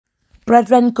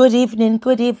Brethren, good evening,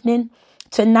 good evening.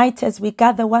 Tonight as we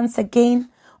gather once again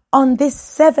on this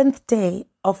 7th day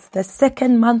of the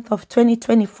 2nd month of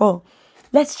 2024,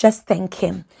 let's just thank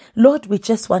Him. Lord, we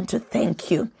just want to thank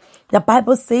You. The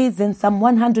Bible says in Psalm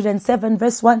 107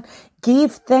 verse 1,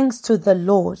 give thanks to the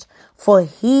Lord, for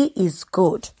He is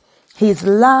good. His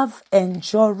love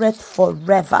endureth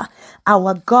forever.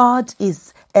 Our God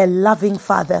is a loving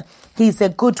Father. He's a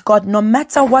good God. No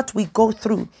matter what we go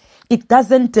through, it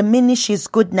doesn't diminish His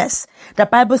goodness. The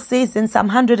Bible says in Psalm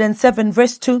 107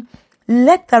 verse 2,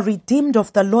 let the redeemed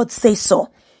of the Lord say so.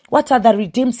 What are the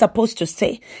redeemed supposed to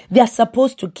say? They are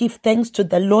supposed to give thanks to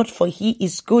the Lord, for He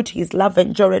is good. His love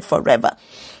endureth forever.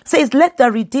 Says, let the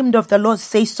redeemed of the Lord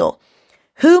say so,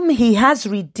 whom He has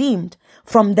redeemed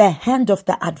from the hand of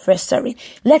the adversary.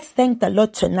 Let's thank the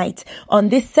Lord tonight on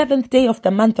this 7th day of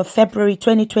the month of February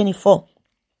 2024.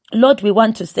 Lord, we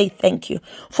want to say thank You,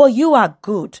 for You are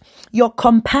good. Your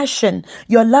compassion,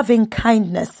 Your loving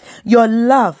kindness, Your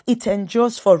love, it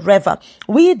endures forever.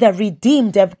 We, the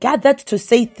redeemed, have gathered to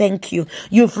say thank You.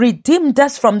 You've redeemed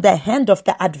us from the hand of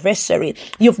the adversary.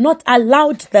 You've not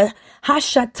allowed the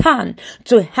Hashatan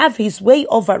to have his way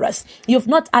over us. You've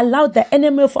not allowed the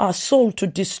enemy of our soul to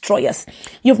destroy us.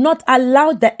 You've not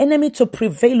allowed the enemy to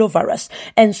prevail over us.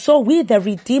 And so we, the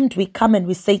redeemed, we come and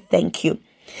we say thank You.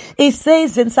 It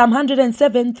says in Psalm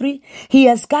 107:3, He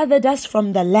has gathered us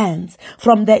from the lands,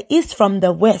 from the east, from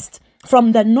the west,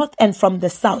 from the north and from the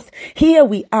south. Here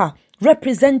we are,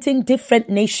 representing different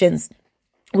nations.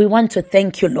 We want to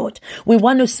thank You, Lord. We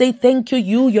want to say thank You.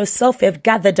 You yourself have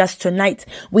gathered us tonight.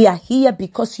 We are here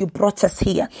because You brought us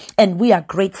here, and we are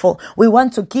grateful. We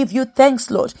want to give You thanks,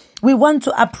 Lord. We want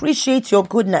to appreciate Your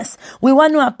goodness. We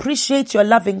want to appreciate Your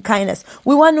loving kindness.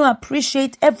 We want to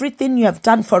appreciate everything You have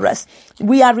done for us.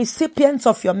 We are recipients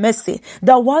of Your mercy.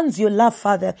 The ones You love,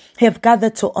 Father, have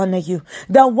gathered to honor You.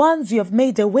 The ones You have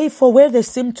made a way for where there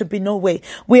seemed to be no way.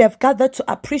 We have gathered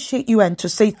to appreciate You and to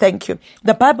say thank You.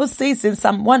 The Bible says in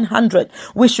Psalm 100,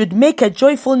 we should make a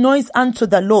joyful noise unto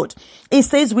the Lord. It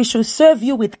says we should serve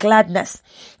You with gladness,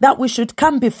 that we should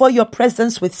come before Your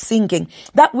presence with singing,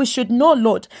 that we should know,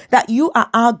 Lord, that You are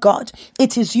our God.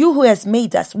 It is You who has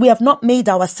made us. We have not made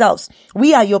ourselves.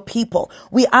 We are Your people.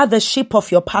 We are the sheep of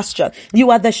Your pasture.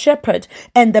 You are the shepherd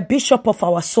and the bishop of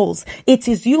our souls. It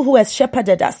is You who has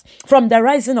shepherded us from the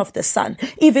rising of the sun,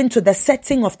 even to the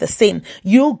setting of the same.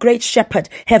 You, great shepherd,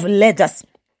 have led us.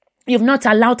 You've not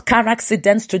allowed car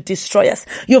accidents to destroy us.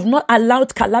 You've not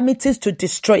allowed calamities to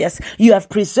destroy us. You have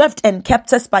preserved and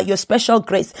kept us by Your special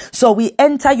grace. So we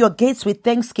enter Your gates with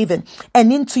thanksgiving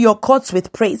and into Your courts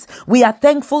with praise. We are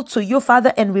thankful to You,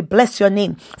 Father, and we bless Your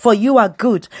name. For You are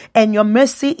good, and Your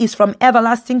mercy is from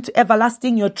everlasting to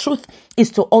everlasting. Your truth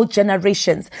is to all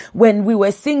generations. When we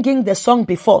were singing the song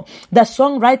before, the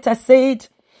songwriter said,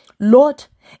 Lord,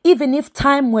 even if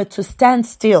time were to stand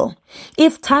still,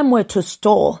 if time were to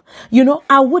stall,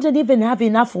 I wouldn't even have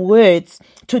enough words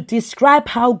to describe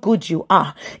how good You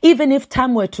are. Even if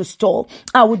time were to stall,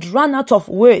 I would run out of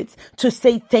words to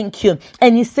say thank You.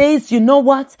 And He says, you know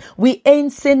what? We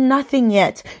ain't seen nothing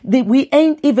yet. We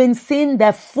ain't even seen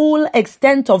the full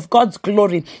extent of God's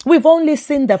glory. We've only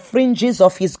seen the fringes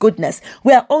of His goodness.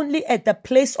 We are only at the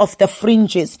place of the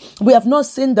fringes. We have not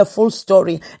seen the full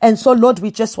story. And so, Lord,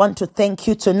 we just want to thank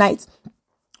You tonight.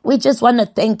 We just want to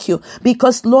thank You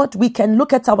because, Lord, we can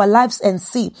look at our lives and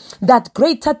see that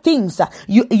greater things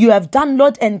you have done,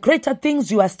 Lord, and greater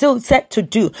things You are still set to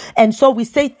do. And so we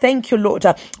say thank You, Lord.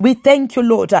 We thank You,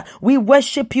 Lord. We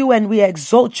worship You and we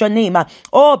exalt Your name.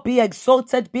 Oh, be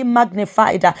exalted, be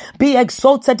magnified, be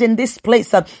exalted in this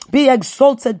place. Be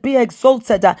exalted, be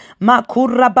exalted.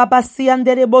 Makura babasi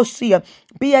anderebosia.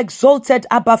 Be exalted,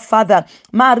 Abba Father.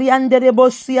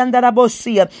 Marianderebosi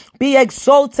andarabosia. Be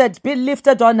exalted, be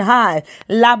lifted on high.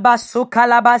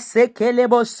 Labasukalabaseke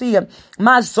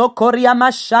Mazokoria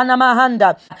mashana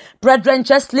mahanda. Brethren,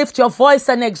 just lift your voice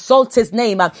and exalt His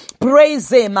name. Praise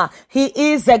Him. He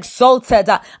is exalted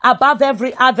above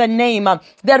every other name.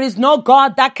 There is no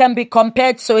God that can be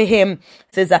compared to Him.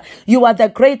 Says, You are the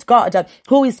great God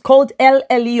who is called El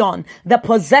Elyon, the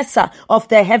possessor of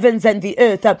the heavens and the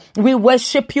earth. We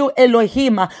worship You,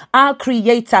 Elohim, our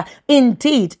creator.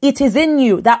 Indeed, it is in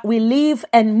You that we live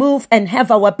and move and have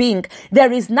our being.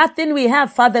 There is nothing we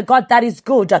have, Father God, that is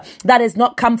good, that has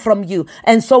not come from You.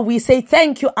 And so we say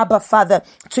thank You, Abba Father.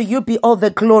 To You be all the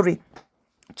glory.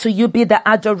 To You be the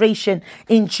adoration.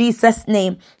 In Jesus'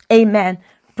 name, amen.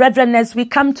 brethren, as we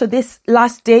come to this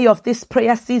last day of this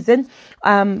prayer season,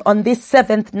 on this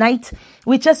 7th night,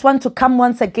 we just want to come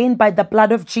once again by the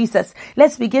blood of Jesus.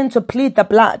 Let's begin to plead the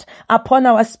blood upon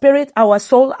our spirit, our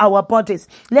soul, our bodies.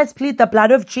 Let's plead the blood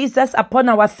of Jesus upon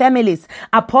our families,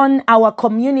 upon our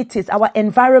communities, our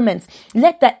environments.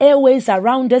 Let the airways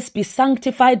around us be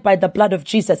sanctified by the blood of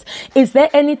Jesus. Is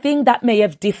there anything that may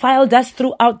have defiled us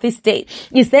throughout this day?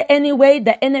 Is there any way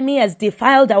the enemy has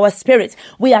defiled our spirit?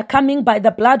 We are coming by the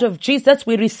blood of Jesus.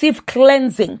 We receive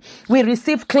cleansing. We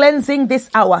receive cleansing this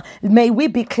hour. May we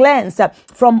be cleansed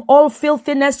from all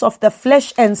filthiness of the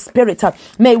flesh and spirit.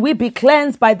 May we be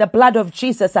cleansed by the blood of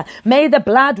Jesus. May the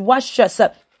blood wash us.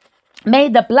 May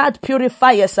the blood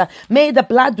purify us. May the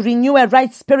blood renew a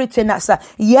right spirit in us.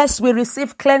 Yes, we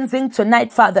receive cleansing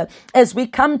tonight, Father. As we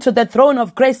come to the throne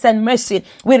of grace and mercy,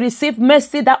 we receive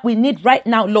mercy that we need right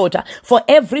now, Lord, for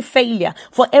every failure,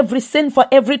 for every sin, for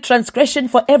every transgression,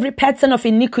 for every pattern of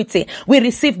iniquity. We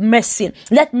receive mercy.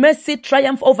 Let mercy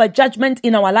triumph over judgment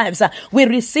in our lives. We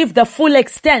receive the full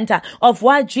extent of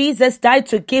what Jesus died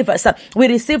to give us. We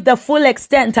receive the full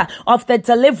extent of the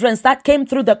deliverance that came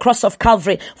through the cross of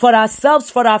Calvary for ourselves,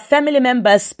 for our family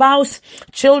members, spouse,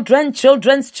 children,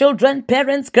 children's children,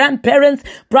 parents, grandparents,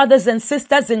 brothers and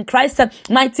sisters in Christ.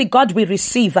 Mighty God, we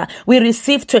receive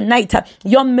tonight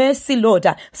your mercy, Lord.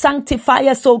 Sanctify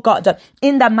us, oh God,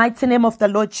 in the mighty name of the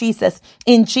Lord Jesus.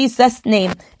 In Jesus'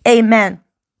 name, amen.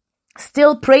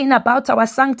 Still praying about our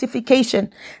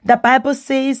sanctification. The Bible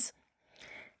says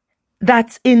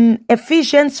that in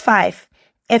Ephesians 5,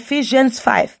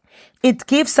 it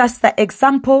gives us the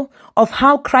example of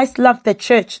how Christ loved the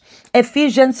church.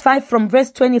 Ephesians 5 from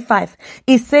verse 25.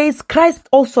 It says, Christ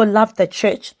also loved the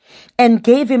church and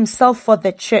gave himself for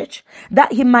the church,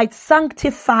 that he might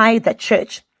sanctify the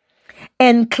church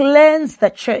and cleanse the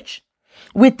church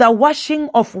with the washing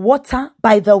of water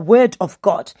by the word of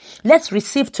God. Let's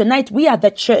receive tonight. We are the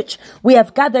church. We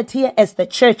have gathered here as the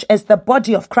church, as the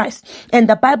body of Christ. And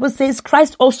the Bible says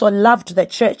Christ also loved the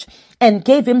church and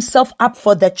gave himself up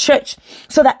for the church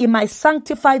so that he might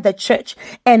sanctify the church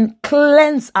and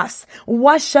cleanse us,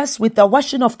 wash us with the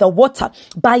washing of the water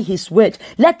by his word.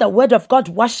 Let the word of God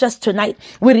wash us tonight.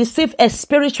 We receive a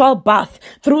spiritual bath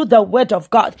through the word of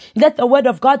God. Let the word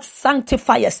of God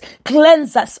sanctify us,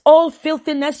 cleanse us, all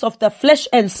filthiness of the flesh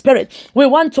and spirit. We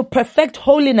want to perfect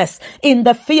holiness in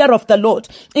the fear of the Lord,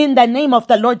 in the name of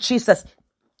the Lord Jesus.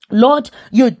 Lord,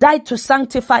 you died to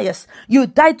sanctify us. You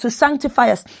died to sanctify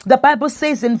us. The Bible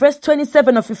says in verse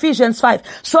 27 of Ephesians 5,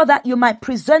 so that you might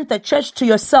present the church to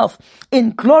yourself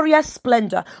in glorious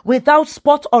splendor, without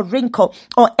spot or wrinkle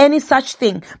or any such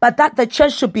thing, but that the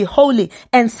church should be holy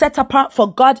and set apart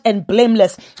for God and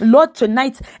blameless. Lord,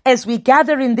 tonight, as we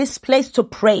gather in this place to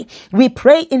pray, we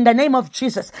pray in the name of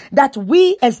Jesus that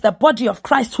we as the body of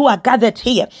Christ who are gathered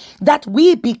here, that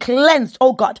we be cleansed,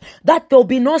 oh God, that there'll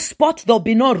be no spot, there'll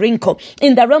be no wrinkle.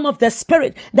 In the realm of the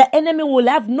spirit, the enemy will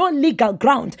have no legal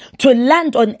ground to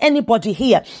land on anybody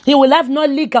here. He will have no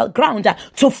legal ground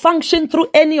to function through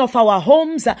any of our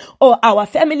homes or our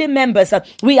family members.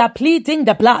 We are pleading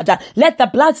the blood. Let the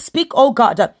blood speak, oh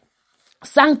God.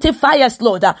 Sanctify us,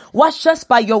 Lord. Wash us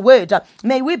by your word.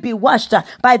 May we be washed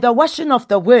by the washing of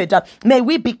the word. May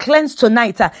we be cleansed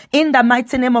tonight in the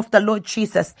mighty name of the Lord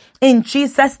Jesus. In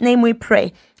Jesus' name we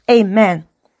pray. Amen.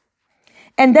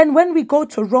 And then when we go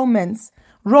to Romans,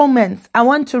 I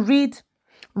want to read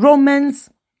Romans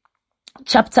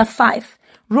chapter 5.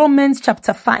 Romans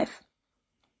chapter 5.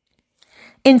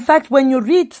 In fact, when you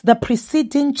read the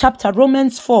preceding chapter,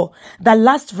 Romans 4, the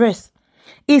last verse,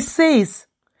 it says,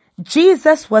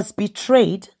 Jesus was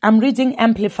betrayed. I'm reading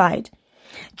Amplified.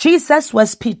 Jesus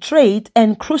was betrayed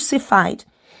and crucified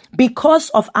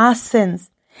because of our sins,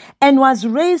 and was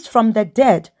raised from the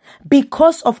dead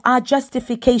because of our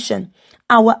justification,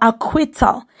 our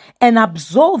acquittal, and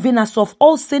absolving us of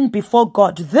all sin before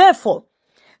God. Therefore,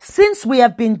 since we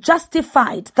have been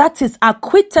justified, that is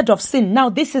acquitted of sin. Now,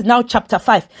 this is now chapter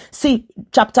 5. See,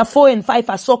 chapter 4 and 5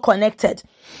 are so connected.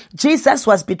 Jesus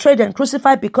was betrayed and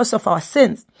crucified because of our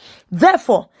sins.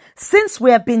 Therefore, since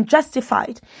we have been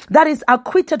justified, that is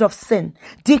acquitted of sin,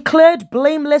 declared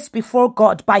blameless before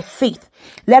God by faith,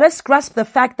 let us grasp the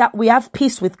fact that we have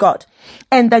peace with God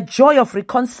and the joy of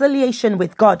reconciliation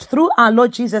with God through our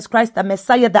Lord Jesus Christ, the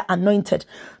Messiah, the Anointed.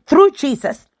 Through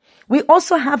Jesus, we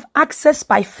also have access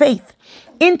by faith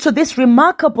into this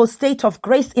remarkable state of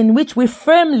grace in which we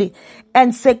firmly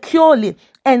and securely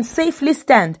and safely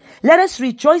stand. Let us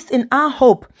rejoice in our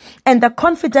hope and the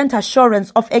confident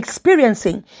assurance of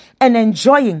experiencing and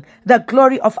enjoying the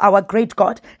glory of our great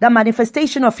God, the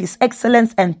manifestation of his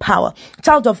excellence and power.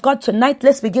 Child of God, tonight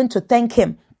let's begin to thank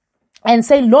him. and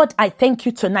say, Lord, I thank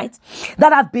you tonight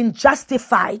that I've been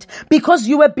justified because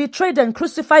you were betrayed and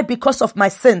crucified because of my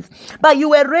sins, but you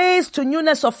were raised to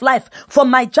newness of life for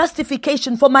my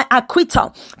justification, for my acquittal.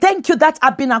 Thank you that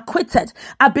I've been acquitted.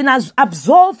 I've been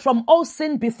absolved from all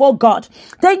sin before God.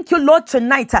 Thank you, Lord,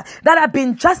 tonight that I've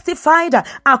been justified,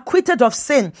 acquitted of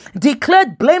sin,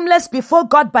 declared blameless before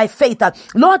God by faith.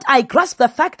 Lord, I grasp the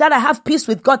fact that I have peace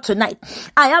with God tonight.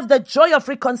 I have the joy of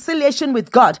reconciliation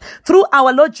with God through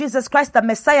our Lord Jesus Christ, the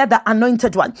Messiah, the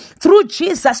anointed one. Through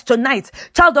Jesus tonight,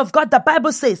 child of God, the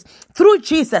Bible says, through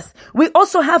Jesus, we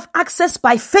also have access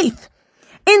by faith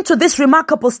into this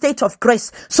remarkable state of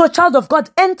grace. So, child of God,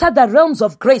 enter the realms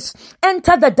of grace.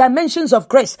 Enter the dimensions of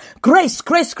grace. Grace,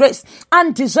 grace, grace.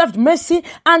 Undeserved mercy,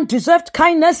 undeserved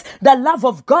kindness, the love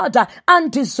of God,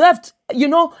 undeserved,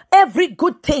 every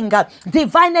good thing,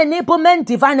 divine enablement,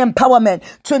 divine empowerment.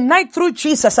 Tonight, through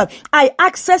Jesus, I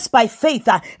access by faith,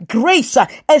 grace,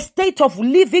 a state of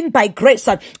living by grace.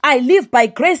 I live by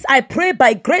grace. I pray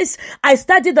by grace. I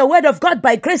study the word of God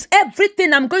by grace.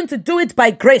 Everything, I'm going to do it by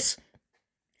grace.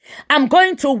 I'm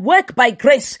going to work by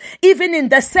grace. Even in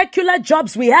the secular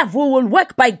jobs we have, we will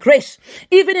work by grace.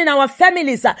 Even in our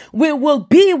families, we will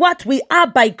be what we are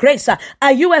by grace.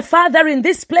 Are you a father in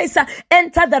this place?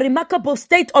 Enter the remarkable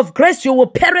state of grace. You will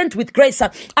parent with grace.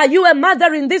 Are you a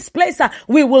mother in this place?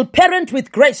 We will parent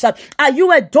with grace. Are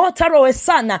you a daughter or a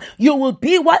son? You will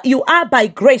be what you are by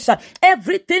grace.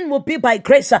 Everything will be by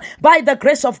grace. By the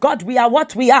grace of God, we are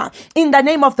what we are. In the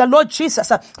name of the Lord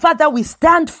Jesus, Father, we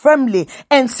stand firmly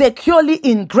and securely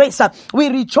in grace. We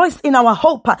rejoice in our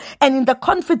hope and in the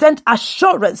confident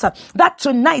assurance that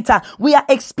tonight we are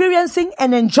experiencing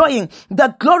and enjoying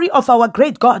the glory of our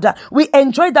great God. We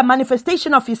enjoy the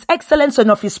manifestation of his excellence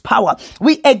and of his power.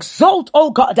 We exalt,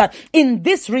 oh God, in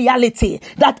this reality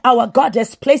that our God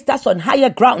has placed us on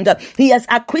higher ground. He has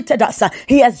acquitted us.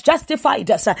 He has justified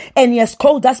us, and he has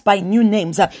called us by new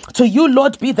names. To you,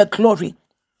 Lord, be the glory.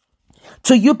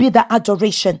 To you be the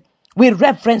adoration. We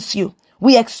reverence you.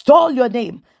 We extol your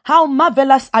name. How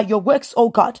marvelous are your works, O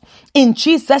God. In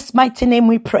Jesus' mighty name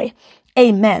we pray.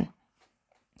 Amen.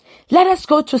 Let us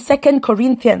go to 2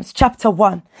 Corinthians chapter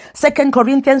 1. 2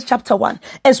 Corinthians chapter 1.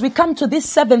 As we come to this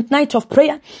seventh night of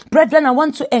prayer, brethren, I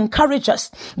want to encourage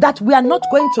us that we are not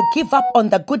going to give up on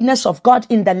the goodness of God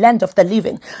in the land of the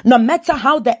living. No matter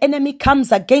how the enemy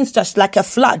comes against us like a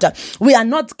flood, we are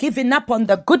not giving up on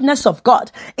the goodness of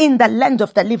God in the land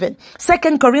of the living.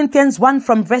 2 Corinthians 1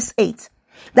 from verse 8.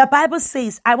 The Bible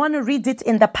says, I want to read it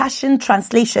in the Passion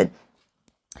Translation.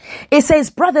 It says,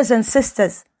 brothers and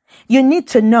sisters, you need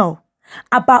to know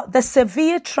about the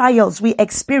severe trials we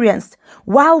experienced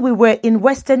while we were in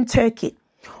Western Turkey.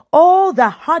 All the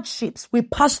hardships we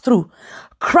passed through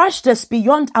crushed us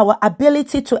beyond our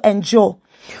ability to endure.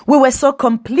 We were so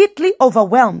completely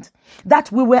overwhelmed that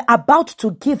we were about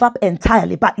to give up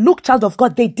entirely. But look, child of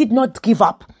God, they did not give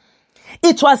up.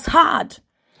 It was hard.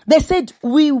 They said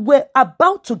we were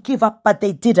about to give up, but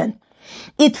they didn't.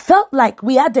 It felt like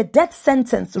we had a death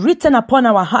sentence written upon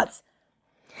our hearts.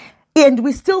 And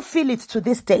we still feel it to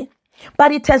this day.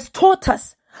 But it has taught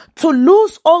us to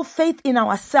lose all faith in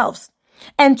ourselves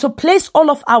and to place all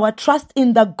of our trust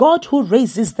in the God who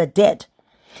raises the dead.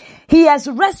 He has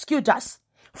rescued us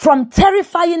from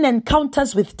terrifying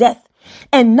encounters with death.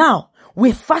 And now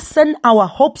we fasten our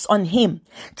hopes on him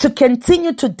to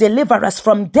continue to deliver us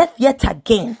from death yet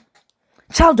again.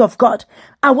 Child of God,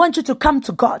 I want you to come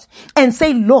to God and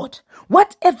say, Lord,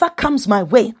 whatever comes my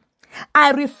way,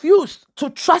 I refuse to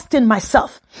trust in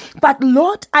myself. But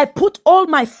Lord, I put all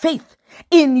my faith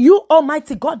in you,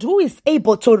 Almighty God, who is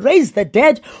able to raise the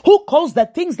dead, who calls the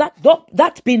things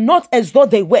that be not as though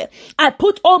they were. I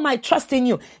put all my trust in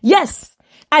you. Yes,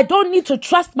 I don't need to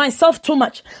trust myself too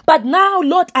much. But now,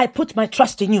 Lord, I put my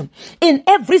trust in you. In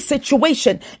every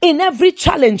situation, in every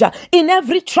challenge, in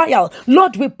every trial,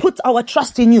 Lord, we put our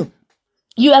trust in you.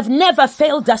 You have never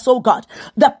failed us, oh God.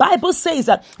 The Bible says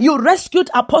that you rescued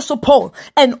Apostle Paul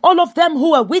and all of them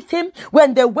who were with him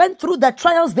when they went through the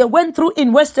trials they went through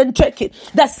in Western Turkey.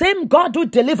 The same God who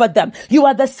delivered them. You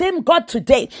are the same God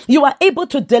today. You are able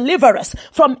to deliver us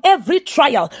from every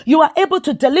trial. You are able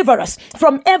to deliver us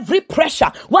from every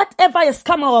pressure. Whatever has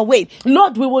come our way,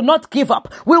 Lord, we will not give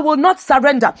up. We will not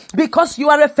surrender because you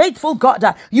are a faithful God.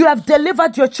 You have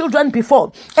delivered your children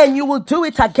before and you will do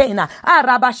it again.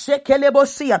 Our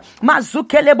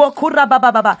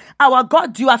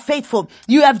God, you are faithful.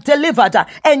 You have delivered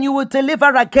and you will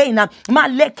deliver again.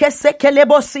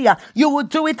 You will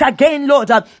do it again, Lord.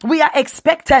 We are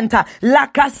expectant.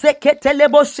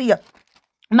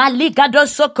 We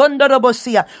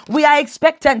are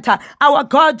expectant. Our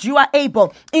God, you are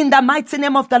able. In the mighty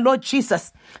name of the Lord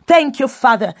Jesus. Thank you,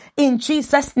 Father. In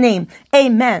Jesus' name.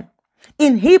 Amen.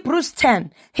 In Hebrews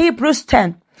 10,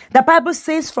 the Bible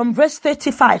says from verse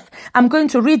 35, I'm going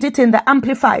to read it in the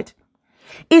Amplified.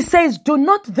 It says, do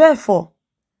not therefore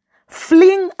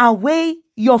fling away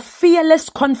your fearless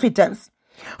confidence,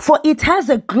 for it has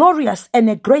a glorious and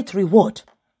a great reward.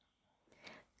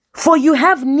 For you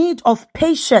have need of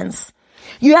patience.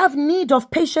 You have need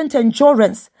of patient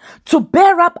endurance to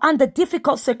bear up under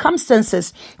difficult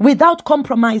circumstances without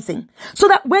compromising, so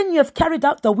that when you have carried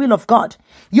out the will of God,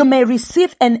 you may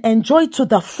receive and enjoy to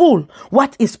the full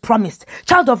what is promised.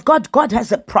 Child of God, God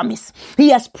has a promise. He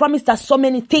has promised us so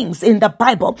many things in the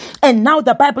Bible. And now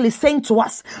the Bible is saying to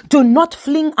us, do not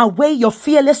fling away your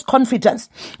fearless confidence.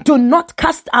 Do not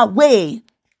cast away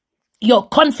your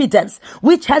confidence,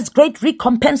 which has great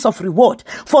recompense of reward.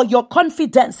 For your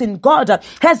confidence in God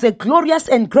has a glorious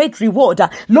and great reward.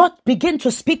 Lord, begin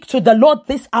to speak to the Lord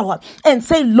this hour and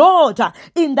say, Lord,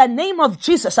 in the name of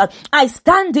Jesus, I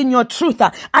stand in your truth.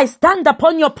 I stand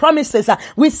upon your promises.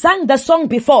 We sang the song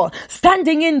before,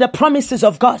 standing in the promises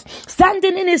of God,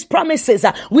 standing in his promises.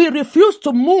 We refuse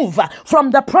to move from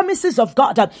the promises of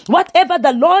God. Whatever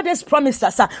the Lord has promised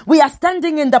us, we are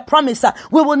standing in the promise.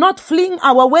 We will not fling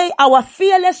our way, our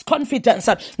fearless confidence.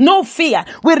 No fear.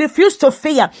 We refuse to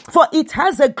fear, for it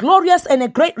has a glorious and a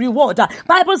great reward.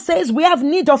 Bible says we have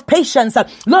need of patience.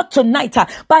 Lord, tonight,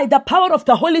 by the power of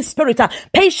the Holy Spirit,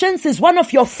 patience is one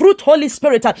of your fruit, Holy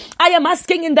Spirit. I am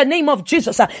asking in the name of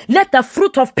Jesus, let the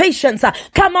fruit of patience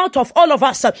come out of all of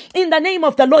us. In the name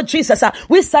of the Lord Jesus,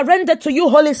 we surrender to you,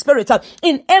 Holy Spirit,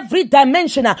 in every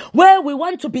dimension where we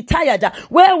want to be tired,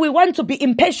 where we want to be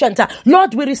impatient.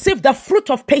 Lord, we receive the fruit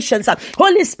of patience.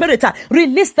 Holy Spirit,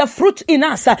 release the fruit in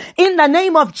us. In the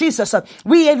name of Jesus,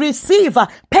 we receive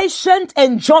patient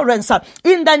endurance.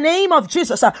 In the name of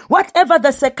Jesus, whatever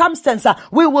the circumstance,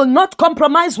 we will not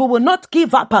compromise. We will not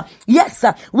give up. Yes,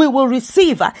 we will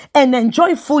receive and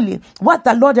enjoy fully what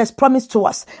the Lord has promised to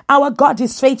us. Our God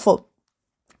is faithful.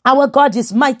 Our God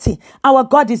is mighty. Our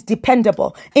God is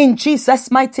dependable. In Jesus'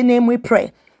 mighty name we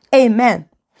pray. Amen.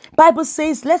 Bible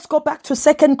says, let's go back to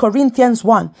 2 Corinthians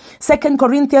 1. 2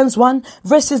 Corinthians 1,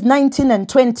 verses 19 and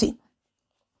 20.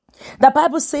 The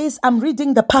Bible says, I'm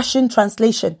reading the Passion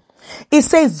Translation. It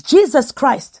says, Jesus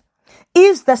Christ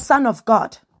is the Son of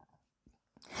God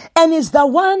and is the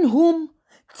one whom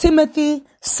Timothy,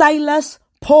 Silas,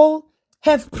 Paul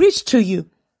have preached to you.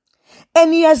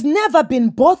 And he has never been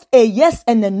both a yes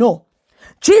and a no.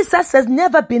 Jesus has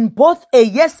never been both a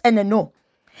yes and a no.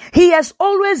 He has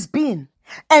always been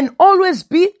and always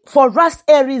be for us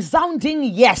a resounding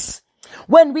yes.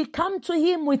 When we come to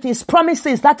him with his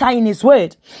promises that are in his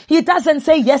word, he doesn't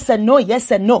say yes and no, yes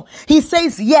and no. He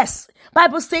says yes.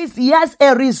 Bible says he has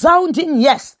a resounding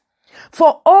yes.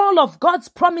 For all of God's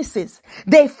promises,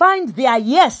 they find their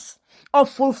yes of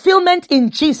fulfillment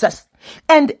in Jesus.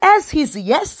 And as his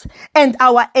yes and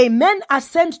our amen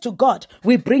ascend to God,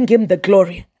 we bring him the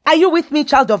glory. Are you with me,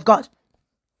 child of God?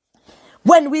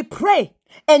 When we pray,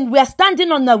 and we are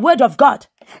standing on the word of God,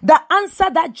 the answer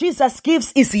that Jesus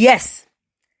gives is yes.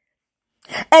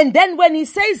 And then when he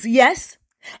says yes,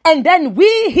 and then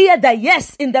we hear the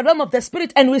yes in the realm of the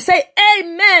spirit and we say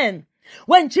amen.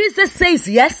 When Jesus says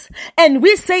yes and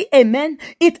we say amen,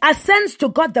 it ascends to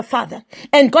God the Father.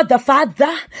 And God the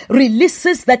Father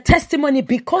releases the testimony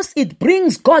because it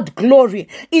brings God glory.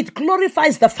 It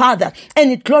glorifies the Father and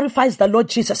it glorifies the Lord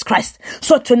Jesus Christ.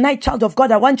 So tonight, child of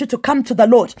God, I want you to come to the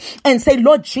Lord and say,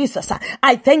 Lord Jesus,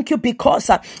 I thank you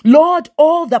because, Lord,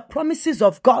 all the promises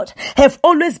of God have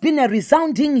always been a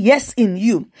resounding yes in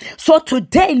you. So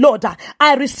today, Lord,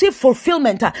 I receive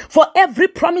fulfillment for every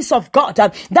promise of God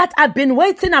that I've been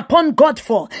waiting upon God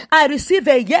for. I receive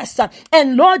a yes.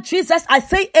 And Lord Jesus, I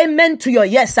say amen to your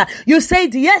yes. You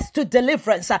said yes to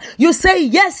deliverance. You say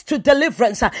yes to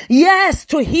deliverance. Yes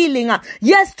to healing.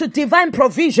 Yes to divine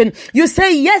provision. You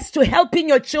say yes to helping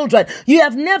your children. You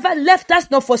have never left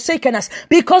us nor forsaken us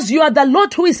because you are the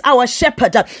Lord who is our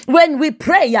shepherd. When we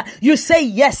pray, you say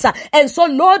yes. And so,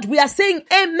 Lord, we are saying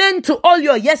amen to all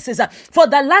your yeses. For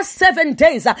the last 7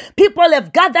 days, people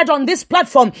have gathered on this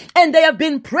platform and they have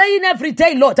been praying every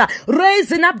day, Lord,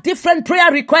 raising up different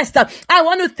prayer requests. I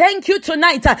want to thank you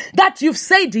tonight that you've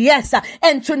said yes.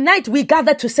 And tonight we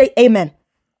gather to say amen.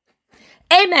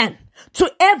 Amen. To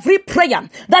every prayer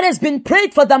that has been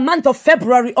prayed for the month of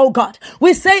February, oh God.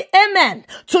 We say amen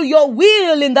to your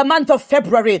will in the month of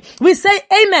February. We say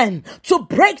amen to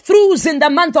breakthroughs in the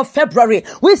month of February.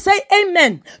 We say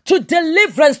amen to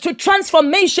deliverance, to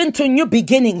transformation, to new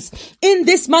beginnings. In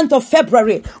this month of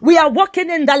February, we are walking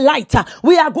in the light.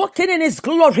 We are walking in His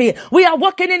glory. We are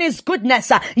walking in His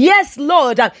goodness. Yes,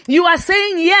 Lord, you are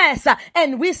saying yes,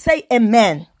 and we say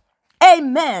amen.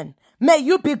 Amen. May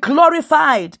you be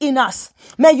glorified in us.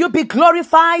 May you be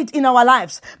glorified in our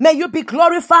lives. May you be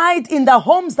glorified in the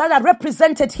homes that are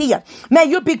represented here. May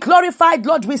you be glorified,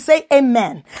 Lord. We say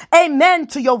amen. Amen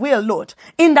to your will, Lord.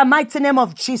 In the mighty name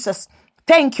of Jesus.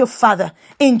 Thank you, Father.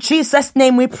 In Jesus'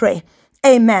 name we pray.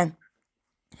 Amen.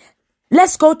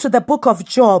 Let's go to the book of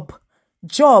Job.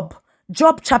 Job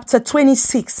chapter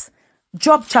 26.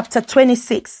 Job chapter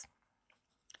 26.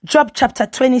 Job chapter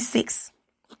 26.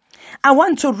 I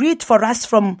want to read for us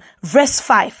from verse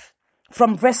 5.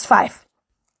 From verse 5.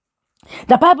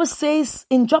 The Bible says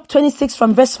in Job 26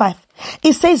 from verse 5,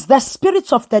 it says, the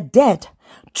spirits of the dead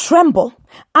tremble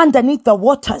underneath the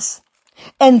waters,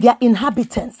 and their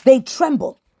inhabitants, they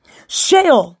tremble.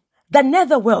 Sheol, the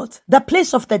netherworld, the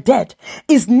place of the dead,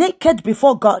 is naked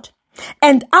before God.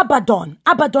 And Abaddon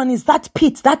is that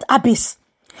pit, that abyss,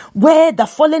 where the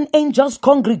fallen angels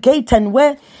congregate and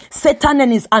where Satan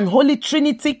and his unholy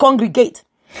trinity congregate.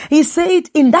 He said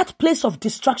in that place of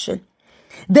destruction,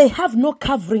 they have no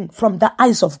covering from the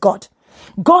eyes of God.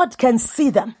 God can see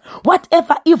them.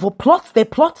 Whatever evil plots they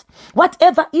plot,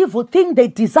 whatever evil thing they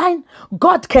design,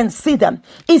 God can see them.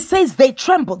 It says they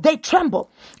tremble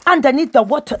underneath the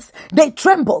waters. They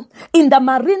tremble in the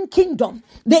marine kingdom.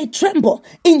 They tremble.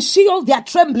 In Sheol, they are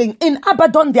trembling. In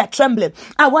Abaddon, they are trembling.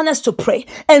 I want us to pray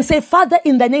and say, Father,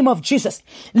 in the name of Jesus,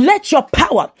 let your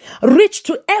power reach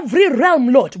to every realm,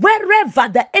 Lord. Wherever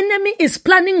the enemy is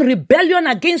planning rebellion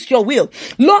against your will,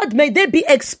 Lord, may they be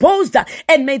exposed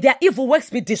and may their evil works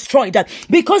be destroyed.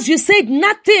 Because you said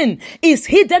nothing is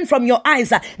hidden from your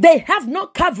eyes. They have no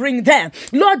covering there.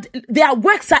 Lord, their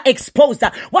works are exposed.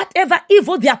 Whatever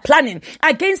evil they are planning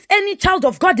against any child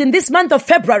of God in this month of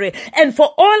February and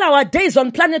for all our days on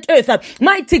planet Earth,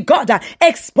 mighty God,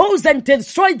 expose and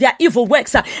destroy their evil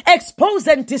works. Expose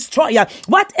and destroy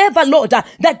whatever, Lord,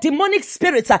 the demonic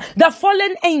spirits, the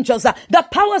fallen angels, the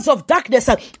powers of darkness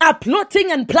are plotting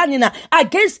and planning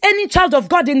against any child of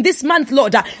God in this month,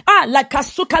 Lord.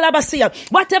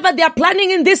 Whatever they are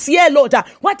planning in this year, Lord,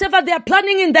 whatever they are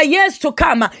planning in the years to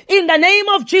come, in the name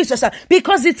of Jesus,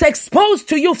 because it's exposed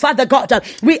to you, Father God,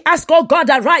 we ask, oh God,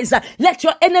 arise, let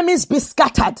your enemies be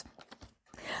scattered.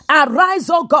 Arise,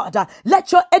 oh God,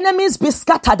 let your enemies be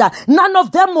scattered. None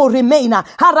of them will remain.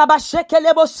 Makura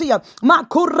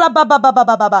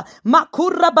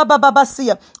baba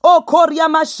oh Korea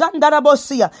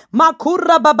mashandarabosia.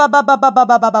 Makura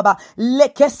baba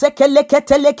leke.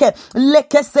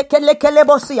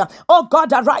 Oh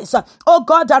God, arise. Oh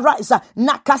God, arise.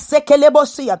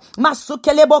 Nakasekelebosia.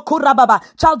 Masukelebo kura baba.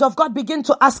 Child of God, begin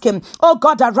to ask him. Oh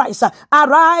God, arise.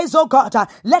 Arise, oh God.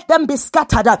 Let them be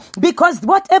scattered because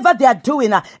whatever they are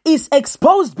doing is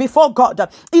exposed before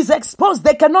God, is exposed.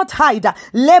 They cannot hide.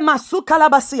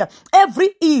 Every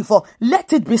evil,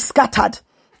 let it be scattered.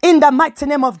 In the mighty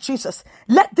name of Jesus,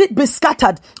 let it be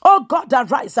scattered. Oh God,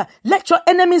 arise. Let your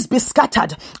enemies be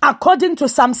scattered. According to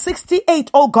Psalm 68,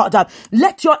 oh God,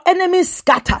 let your enemies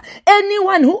scatter.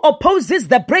 Anyone who opposes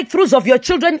the breakthroughs of your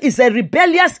children is a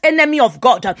rebellious enemy of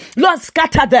God. Lord,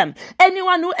 scatter them.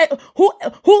 Anyone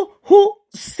who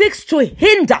seeks to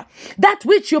hinder that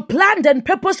which you planned and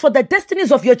purposed for the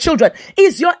destinies of your children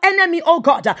is your enemy, oh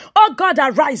God. Oh God,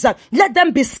 arise. Let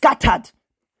them be scattered.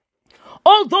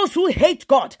 All those who hate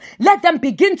God, let them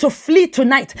begin to flee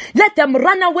tonight. Let them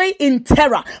run away in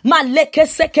terror. Let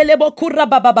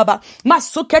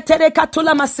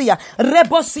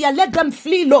them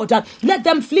flee, Lord. Let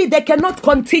them flee. They cannot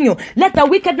continue. Let the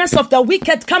wickedness of the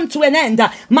wicked come to an end. In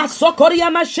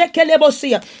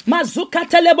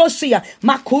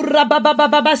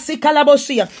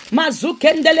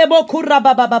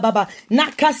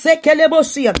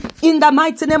the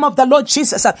mighty name of the Lord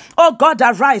Jesus. Oh God,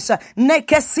 arise.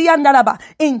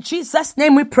 In Jesus'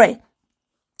 name we pray.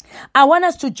 I want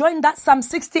us to join that Psalm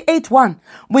 68:1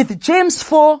 with James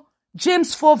 4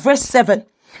 verse 7.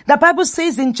 The Bible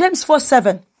says in James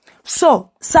 4:7,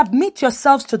 so submit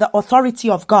yourselves to the authority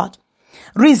of God.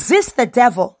 Resist the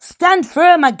devil, stand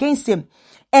firm against him,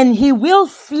 and he will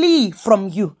flee from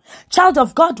you. Child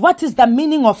of God, what is the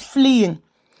meaning of fleeing?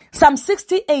 Psalm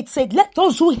 68 said, let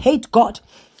those who hate God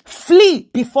flee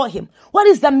before him. What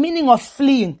is the meaning of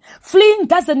fleeing? Fleeing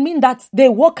doesn't mean that they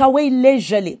walk away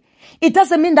leisurely. It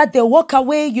doesn't mean that they walk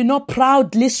away,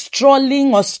 proudly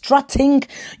strolling or strutting,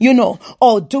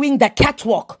 or doing the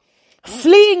catwalk.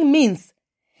 Fleeing means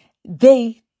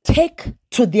they take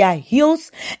to their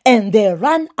heels and they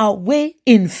run away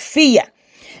in fear.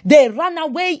 They run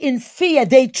away in fear.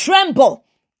 They tremble.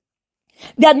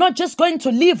 They are not just going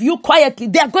to leave you quietly.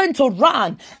 They are going to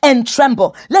run and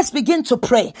tremble. Let's begin to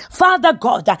pray. Father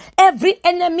God, every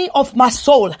enemy of my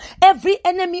soul, every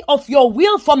enemy of your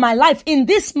will for my life in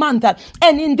this month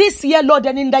and in this year, Lord,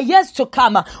 and in the years to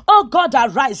come, oh God,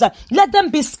 arise. Let them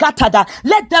be scattered.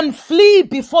 Let them flee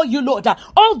before you, Lord.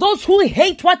 All those who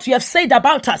hate what you have said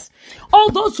about us, all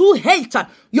those who hate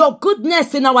your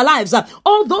goodness in our lives,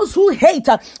 all those who hate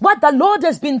what the Lord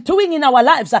has been doing in our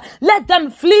lives, let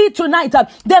them flee tonight.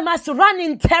 They must run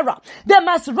in terror. They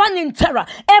must run in terror.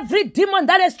 Every demon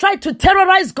that has tried to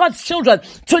terrorize God's children,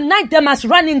 tonight they must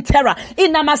run in terror.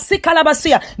 In Namasika,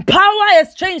 power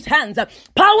has changed hands.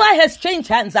 Power has changed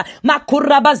hands.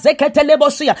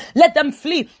 Let them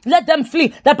flee. Let them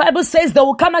flee. The Bible says they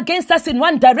will come against us in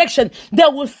one direction. They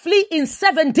will flee in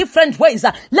 7 different ways.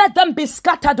 Let them be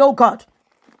scattered, oh God.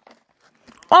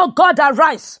 Oh God,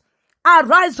 arise.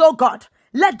 Arise, oh God.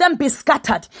 Let them be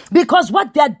scattered, because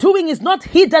what they are doing is not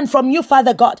hidden from you,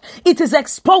 Father God. It is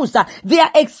exposed. They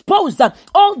are exposed.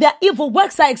 All their evil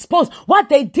works are exposed. What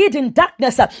they did in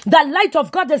darkness, the light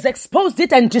of God has exposed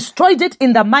it and destroyed it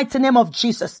in the mighty name of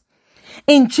Jesus.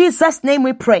 In Jesus' name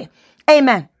we pray.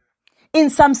 Amen. In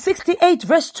Psalm 68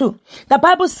 verse 2, the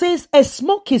Bible says, as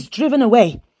smoke is driven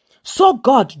away, so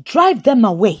God drive them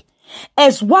away.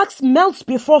 As wax melts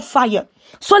before fire,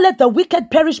 so let the wicked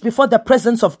perish before the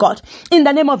presence of God. In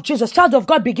the name of Jesus, child of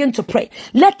God, begin to pray.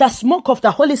 Let the smoke of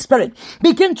the Holy Spirit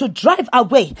begin to drive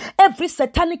away every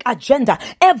satanic agenda,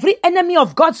 every enemy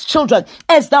of God's children.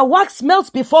 As the wax melts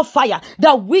before fire,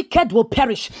 the wicked will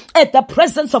perish at the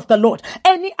presence of the Lord.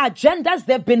 Any agendas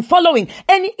they've been following,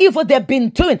 any evil they've been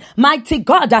doing, mighty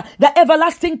God, the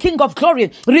everlasting King of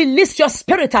glory, release your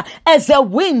spirit as a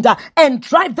wind and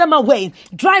drive them away.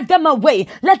 Drive them away.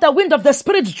 Let the wind of the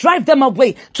Spirit drive them away.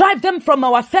 Drive them from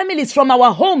our families, from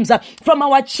our homes, from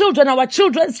our children, our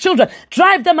children's children.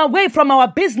 Drive them away from our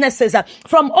businesses,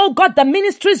 from, oh God, the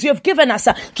ministries you have given us.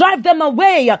 Drive them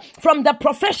away from the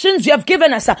professions you have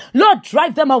given us. Lord,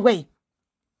 drive them away.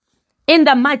 In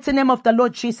the mighty name of the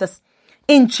Lord Jesus.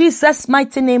 In Jesus'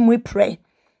 mighty name we pray.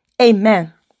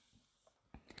 Amen.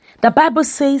 The Bible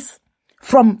says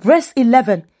from verse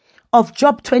 11 of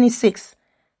Job 26,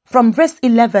 from verse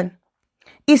 11,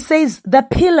 it says, the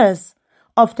pillars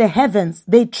of the heavens,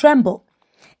 they tremble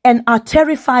and are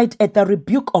terrified at the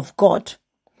rebuke of God.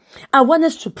 I want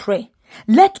us to pray.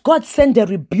 Let God send a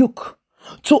rebuke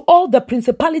to all the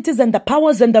principalities and the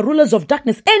powers and the rulers of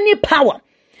darkness. Any power,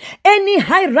 any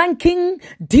high-ranking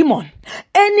demon,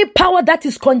 any power that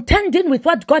is contending with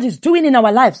what God is doing in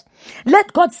our lives,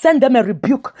 let God send them a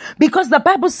rebuke, because the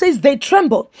Bible says they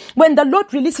tremble when the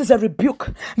Lord releases a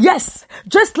rebuke. Yes,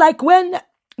 just like when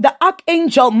the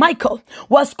archangel Michael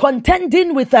was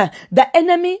contending with the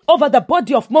enemy over the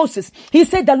body of Moses. He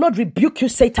said, the Lord rebuke you,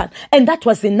 Satan. And that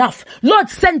was enough. Lord,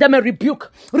 send them a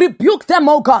rebuke. Rebuke them,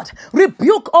 oh God.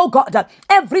 Rebuke, oh God,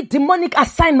 every demonic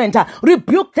assignment.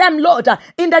 Rebuke them, Lord,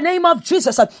 in the name of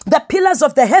Jesus. The pillars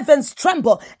of the heavens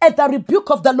tremble at the rebuke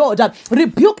of the Lord.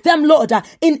 Rebuke them, Lord,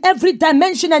 in every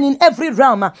dimension and in every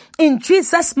realm. In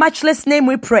Jesus' matchless name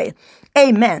we pray.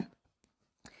 Amen.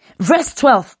 Verse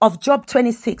 12 of Job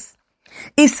 26,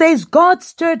 it says, God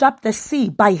stirred up the sea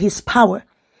by his power,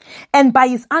 and by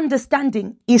his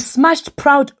understanding he smashed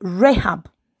proud Rahab.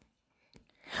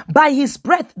 By his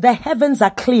breath the heavens are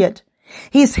cleared.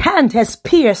 His hand has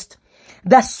pierced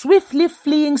the swiftly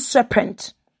fleeing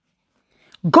serpent.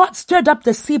 God stirred up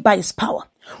the sea by his power.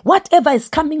 Whatever is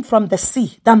coming from the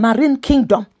sea, the marine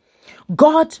kingdom,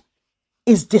 God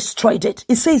is destroyed it.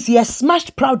 It says he has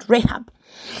smashed proud Rahab.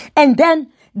 And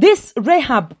then this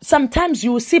Rahab, sometimes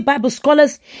you will see Bible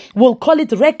scholars will call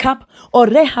it Rekab or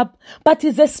Rahab, but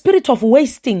it's a spirit of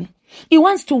wasting. He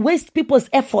wants to waste people's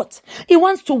efforts. He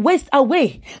wants to waste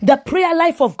away the prayer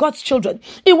life of God's children.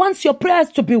 He wants your prayers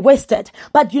to be wasted.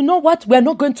 But you know what? We're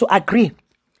not going to agree.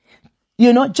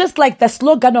 You know, just like the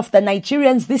slogan of the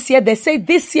Nigerians this year, they say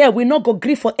this year we're not going to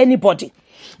agree for anybody.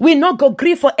 We're not going to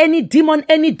agree for any demon,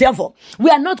 any devil. We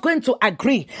are not going to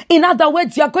agree. In other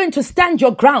words, you're going to stand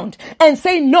your ground and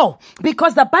say no,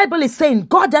 because the Bible is saying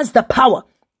God has the power.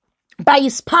 By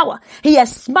his power, he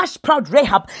has smashed proud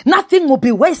Rahab. Nothing will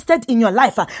be wasted in your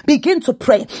life. Begin to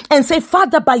pray and say,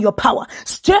 Father, by your power,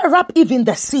 stir up even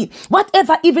the sea.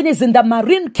 Whatever even is in the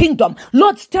marine kingdom,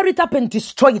 Lord, stir it up and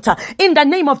destroy it. In the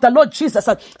name of the Lord Jesus,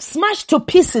 smash to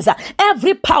pieces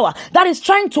every power that is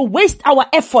trying to waste our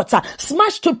efforts.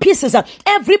 Smash to pieces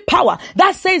every power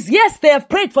that says, yes, they have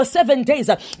prayed for 7 days,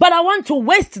 but I want to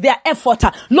waste their effort.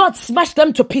 Lord, smash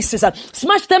them to pieces.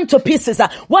 Smash them to pieces.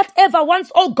 Whatever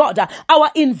wants, oh God, our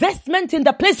investment in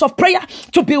the place of prayer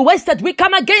to be wasted, we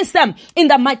come against them in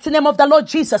the mighty name of the Lord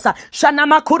Jesus.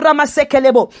 Shanama kurama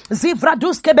sekelebo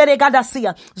zivraduske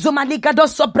beregadasia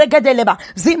zumaligadoso bregedeleba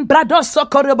zimbradoso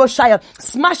koreboshaya.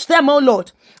 Smash them, oh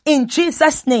Lord, in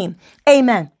Jesus' name.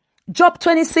 Amen. Job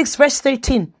 26 verse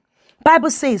 13.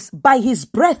 Bible says, by his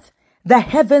breath the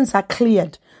heavens are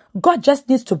cleared. God just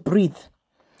needs to breathe,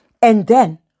 and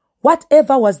then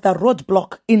whatever was the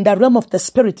roadblock in the realm of the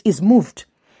spirit is moved.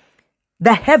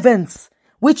 The heavens,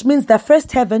 which means the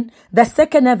first heaven, the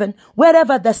second heaven,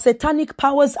 wherever the satanic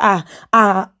powers are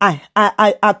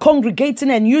congregating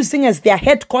and using as their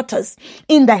headquarters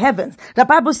in the heavens. The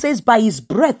Bible says by his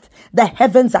breath, the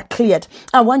heavens are cleared.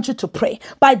 I want you to pray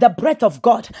by the breath of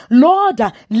God. Lord,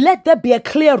 let there be a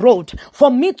clear road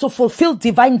for me to fulfill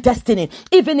divine destiny.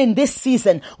 Even in this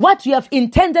season, what you have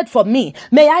intended for me,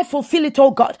 may I fulfill it,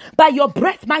 oh God. By your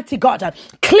breath, mighty God,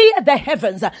 clear the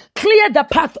heavens, clear the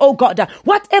path, oh God.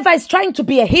 Whatever is trying to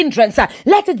be a hindrance,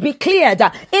 let it be cleared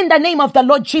in the name of the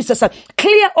Lord Jesus.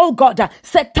 Clear, oh God,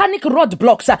 satanic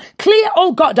roadblocks. Clear,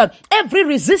 oh God, every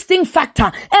resisting factor,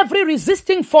 every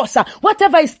resisting force,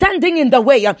 whatever is standing in the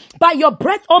way. By your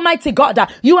breath, Almighty God,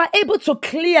 you are able to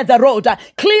clear the road.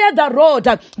 Clear the road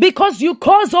because you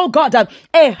cause, oh God,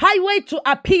 a highway to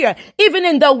appear even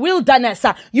in the wilderness.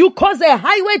 You cause a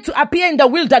highway to appear in the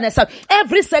wilderness.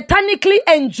 Every satanically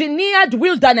engineered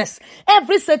wilderness,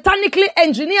 every satanically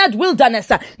engineered wilderness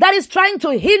that is trying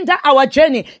to hinder our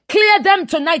journey, clear them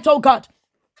tonight, oh God.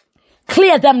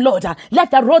 Clear them, Lord. Let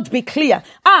the road be clear.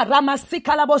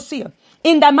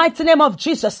 In the mighty name of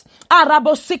Jesus. Let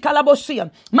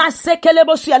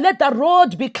the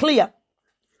road be clear.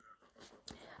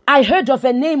 I heard of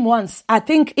a name once. I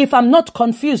think, if I'm not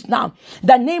confused now,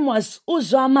 the name was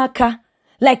Uzamaka.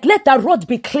 Like, let the road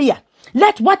be clear.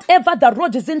 Let whatever the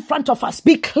road is in front of us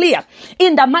be clear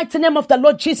in the mighty name of the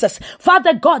Lord Jesus.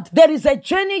 Father God, there is a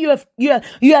journey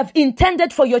you have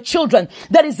intended for your children.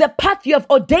 There is a path you have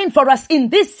ordained for us in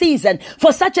this season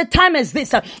for such a time as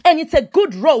this. And it's a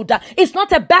good road. It's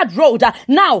not a bad road.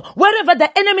 Now, wherever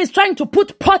the enemy is trying to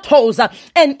put potholes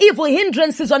and evil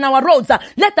hindrances on our roads,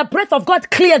 let the breath of God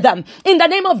clear them in the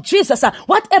name of Jesus.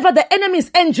 Whatever the enemy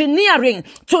is engineering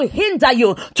to hinder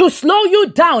you, to slow you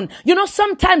down,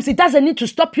 sometimes it doesn't need to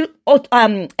stop you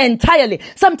entirely.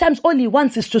 Sometimes all he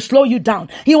wants is to slow you down.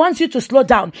 He wants you to slow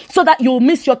down so that you'll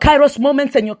miss your Kairos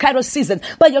moments and your Kairos seasons.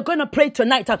 But you're going to pray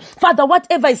tonight, Father,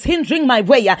 whatever is hindering my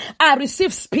way, I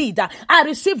receive speed. I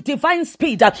receive divine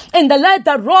speed. And let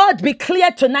the road be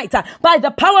clear tonight by the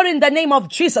power in the name of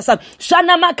Jesus.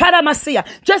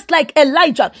 Just like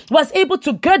Elijah was able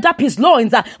to gird up his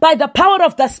loins by the power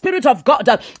of the Spirit of God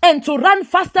and to run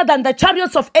faster than the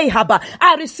chariots of Ahab,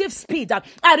 I receive speed.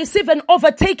 I receive an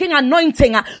overtaking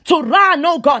anointing to run,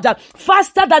 oh God,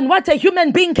 faster than what a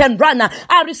human being can run.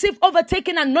 I receive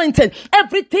overtaking anointing.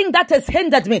 Everything that has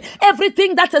hindered me,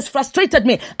 everything that has frustrated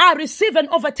me, I receive an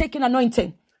overtaking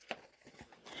anointing.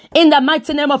 In the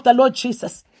mighty name of the Lord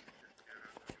Jesus.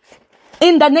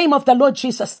 In the name of the Lord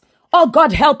Jesus. Oh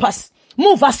God, help us.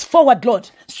 Move us forward, Lord.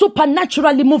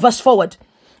 Supernaturally move us forward.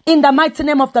 In the mighty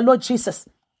name of the Lord Jesus.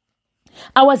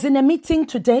 I was in a meeting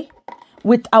today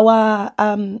with our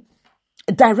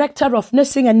director of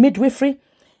nursing and midwifery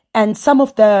and some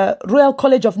of the Royal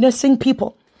College of Nursing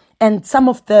people and some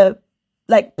of the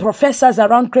professors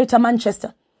around Greater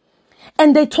Manchester.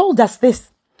 And they told us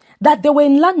this, that they were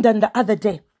in London the other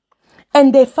day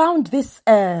and they found this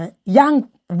young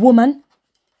woman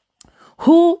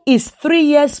who is 3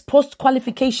 years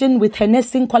post-qualification with her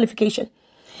nursing qualification.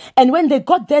 And when they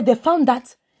got there, they found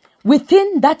that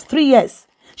within that 3 years,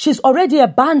 she's already a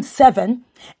band 7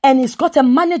 and has got a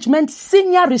management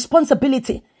senior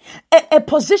responsibility. A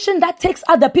position that takes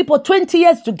other people 20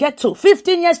 years to get to,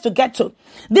 15 years to get to.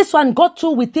 This one got to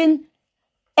within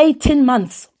 18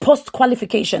 months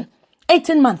post-qualification.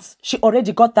 18 months, she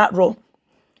already got that role.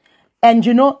 And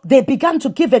they began to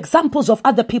give examples of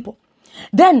other people.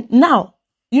 Then now,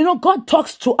 God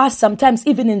talks to us sometimes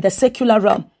even in the secular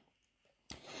realm.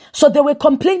 So they were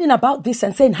complaining about this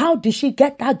and saying, how did she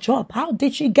get that job? How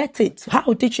did she get it?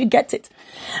 How did she get it?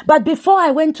 But before I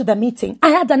went to the meeting, I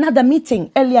had another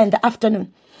meeting earlier in the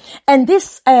afternoon. And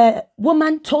this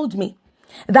woman told me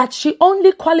that she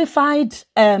only qualified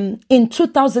in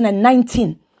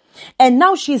 2019. And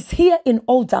now she's here in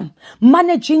Oldham,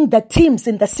 managing the teams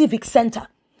in the Civic Center.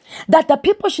 That the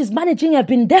people she's managing have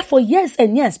been there for years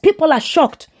and years. People are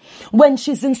shocked. When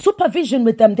she's in supervision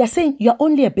with them, they're saying, you're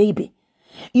only a baby.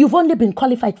 You've only been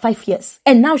qualified 5 years.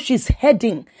 And now she's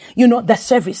heading, the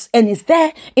service and is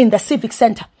there in the Civic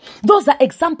Center. Those are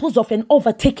examples of an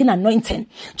overtaking anointing.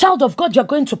 Child of God, you're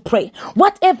going to pray.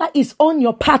 Whatever is on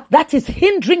your path that is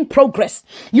hindering progress,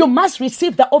 you must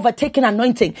receive the overtaking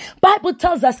anointing. Bible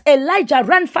tells us Elijah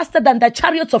ran faster than the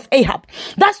chariots of Ahab.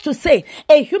 That's to say,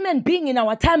 a human being in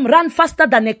our time ran faster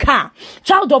than a car.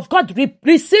 Child of God,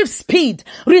 receive speed.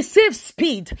 Receive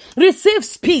speed. Receive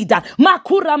speed.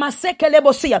 Makura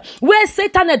masekelebosia. Where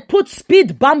Satan had put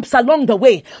speed bumps along the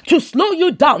way to slow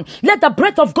you down, let the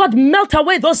breath of God melt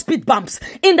away those speed bumps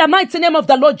in the mighty name of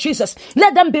the Lord Jesus.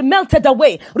 Let them be melted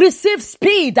away. Receive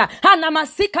speed. Let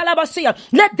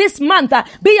this month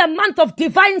be a month of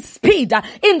divine speed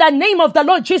in the name of the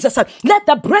Lord Jesus. Let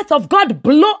the breath of God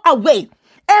blow away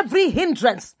every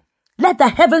hindrance. Let the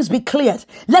heavens be cleared.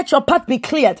 Let your path be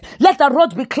cleared. Let the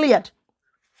road be cleared.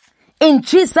 In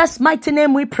Jesus' mighty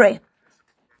name we pray.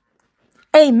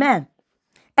 Amen.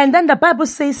 And then the Bible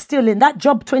says still in that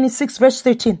Job 26 verse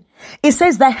 13, it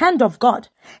says the hand of God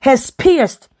has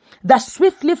pierced the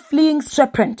swiftly fleeing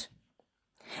serpent.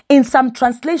 In some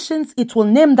translations, it will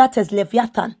name that as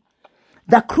Leviathan,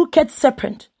 the crooked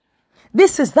serpent.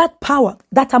 This is that power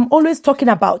that I'm always talking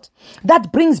about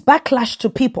that brings backlash to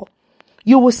people.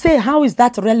 You will say, how is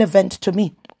that relevant to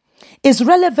me? It's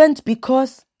relevant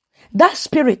because that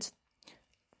spirit,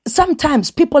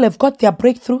 sometimes people have got their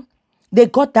breakthrough, they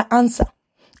got the answer.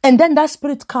 And then that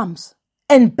spirit comes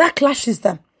and backlashes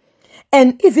them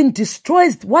and even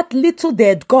destroys what little they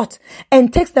had got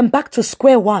and takes them back to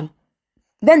square one.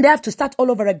 Then they have to start all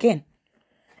over again.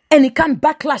 And it can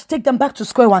backlash, take them back to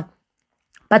square one.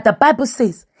 But the Bible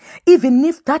says, even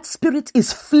if that spirit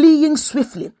is fleeing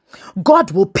swiftly,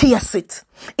 God will pierce it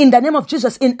in the name of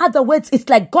Jesus. In other words, it's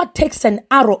like God takes an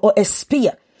arrow or a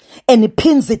spear and he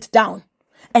pins it down.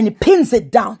 And he pins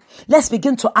it down. Let's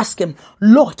begin to ask him,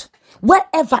 Lord,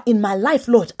 wherever in my life,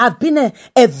 Lord, I've been a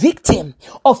victim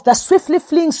of the swiftly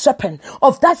fleeing serpent,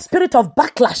 of that spirit of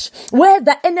backlash, where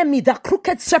the enemy, the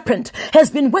crooked serpent, has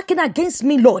been working against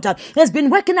me, Lord, has been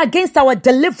working against our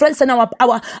deliverance and our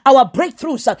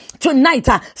breakthroughs. Tonight,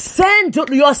 send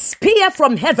your spear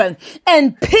from heaven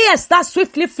and pierce that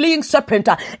swiftly fleeing serpent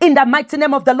in the mighty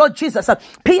name of the Lord Jesus.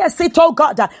 Pierce it, oh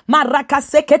God.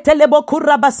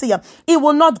 It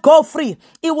will not go free.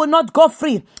 It will not go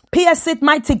free. Pierce it,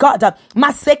 mighty God.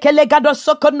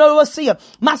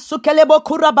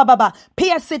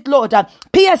 Pierce it, Lord.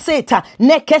 Pierce it.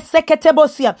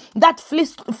 That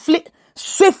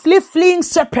swiftly fleeing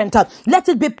serpent, let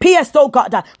it be pierced, oh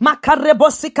God.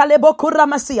 Makarebosi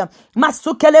kuramasia.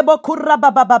 Masukelebo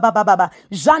kurabababababa.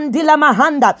 Jandila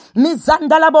mahanda.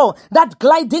 Mizandalabo. That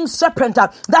gliding serpent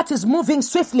that is moving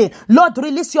swiftly. Lord,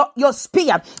 release your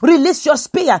spear. Release your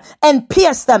spear and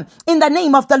pierce them in the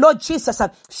name of the Lord Jesus.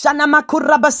 Shanama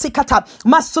kurabasikata.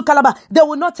 Masukalaba. They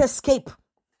will not escape.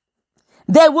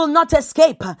 They will not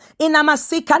escape. They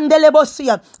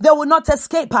will not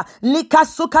escape.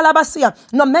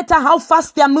 No matter how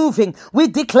fast they are moving, we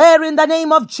declare in the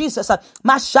name of Jesus. They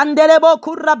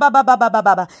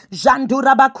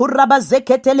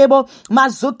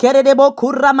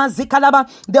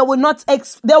will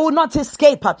not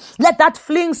escape. Let that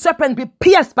fleeing serpent be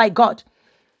pierced by God.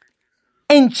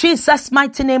 In Jesus'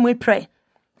 mighty name we pray.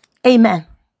 Amen.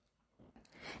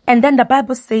 And then the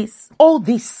Bible says, all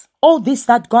this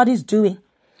that God is doing,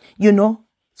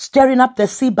 stirring up the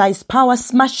sea by his power,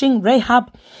 smashing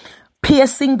Rahab,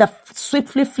 piercing the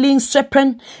swiftly fleeing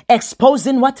serpent,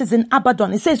 exposing what is in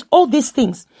Abaddon. It says all these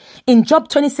things in Job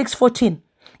 26:14.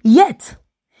 Yet,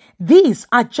 these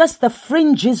are just the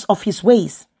fringes of his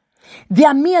ways. They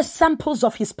are mere samples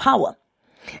of his power.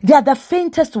 They are the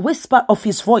faintest whisper of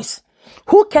his voice.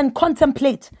 Who can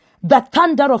contemplate the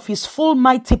thunder of his full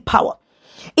mighty power?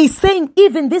 He's saying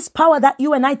even this power that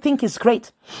you and I think is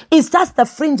great is just the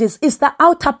fringes, is the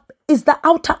outer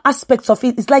aspects of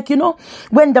it. It's like,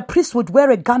 when the priest would wear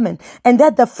a garment and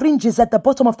there the fringes at the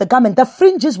bottom of the garment. The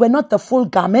fringes were not the full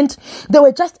garment. They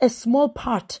were just a small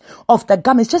part of the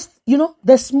garment. It's just,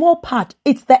 the small part.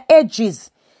 It's the edges.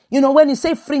 When you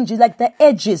say fringes, like the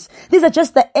edges, these are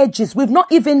just the edges. We've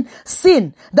not even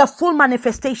seen the full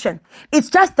manifestation.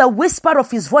 It's just the whisper of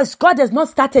his voice. God has not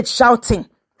started shouting.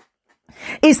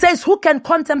 He says, who can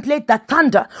contemplate the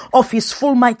thunder of his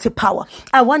full mighty power?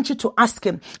 I want you to ask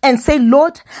him and say,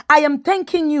 Lord, I am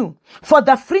thanking you for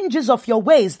the fringes of your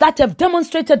ways that have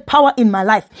demonstrated power in my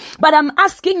life. But I'm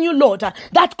asking you, Lord,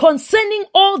 that concerning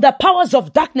all the powers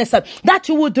of darkness, that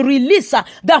you would release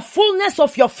the fullness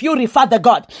of your fury, Father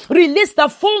God. Release the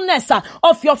fullness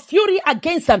of your fury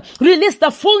against them. Release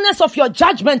the fullness of your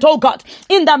judgment, oh God,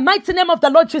 in the mighty name of the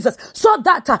Lord Jesus, so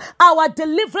that our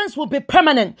deliverance will be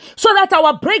permanent, so that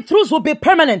our breakthroughs will be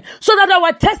permanent, so that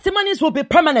our testimonies will be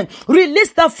permanent.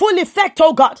 Release the full effect,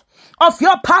 oh God, of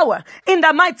your power in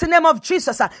the mighty name of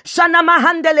Jesus. Shana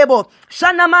mahandelebo,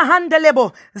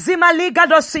 zimaliga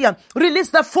dosia. Release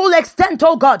the full extent,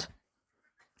 oh God.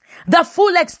 The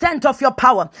full extent of your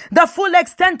power. The full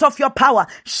extent of your power.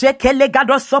 Release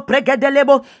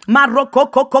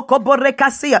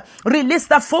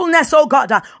the fullness, oh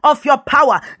God, of your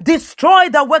power. Destroy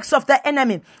the works of the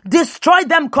enemy. Destroy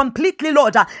them completely,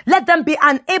 Lord. Let them be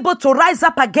unable to rise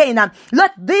up again.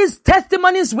 Let these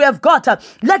testimonies we have got,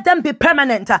 let them be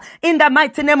permanent in the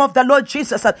mighty name of the Lord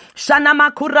Jesus. Shana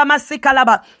makura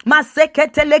masikalaba.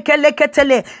 Maseketele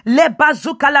keleketele. Le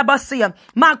bazukalabasia.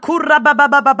 Makura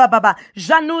baba.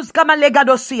 Janus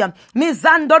kamalegadosia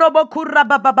mizandorobo kurra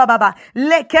baba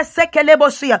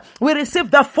lekesekelebosia. We receive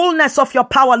the fullness of your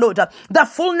power, Lord. The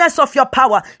fullness of your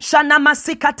power. Shana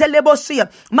masikatelebosia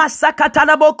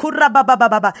masakatalabo kurra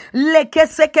baba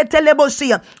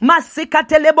lekesekelebosia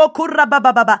masikatelebo kurra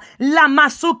baba la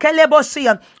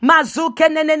masukelebosia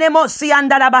mazukenenemosia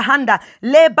andarabahanda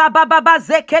le baba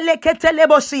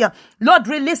zekeleketelemosia. Lord,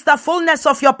 release the fullness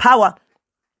of your power.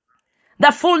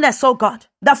 The fullness, oh God,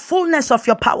 the fullness of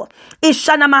your power.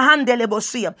 Ishana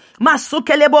mahandelebosia,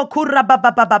 masukelebo kurra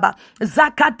baba,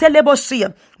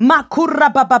 zakatelebosia,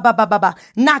 makurra baba,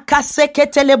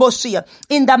 nakaseketelebosia.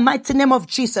 In the mighty name of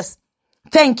Jesus.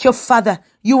 Thank you, Father.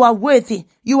 You are worthy.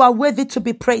 You are worthy to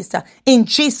be praised. In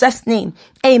Jesus' name,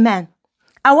 amen.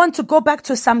 I want to go back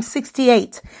to Psalm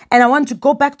 68, and I want to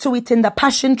go back to it in the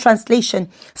Passion Translation,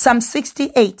 Psalm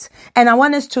 68, and I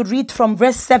want us to read from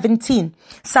verse 17.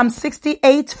 Psalm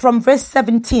 68 from verse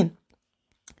 17.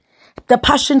 The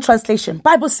Passion Translation.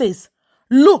 Bible says,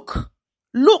 look,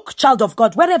 child of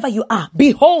God, wherever you are,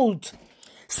 behold,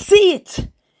 see it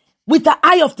with the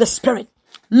eye of the Spirit.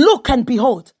 Look and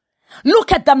behold.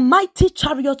 Look at the mighty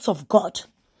chariots of God.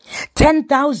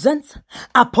 10,000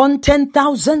 upon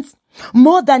 10,000.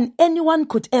 More than anyone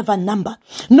could ever number.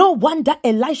 No wonder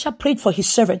Elisha prayed for his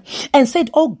servant and said,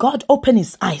 oh God, open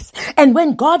his eyes. And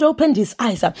when God opened his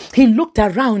eyes, he looked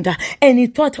around and he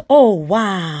thought, oh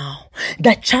wow,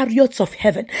 the chariots of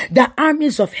heaven, the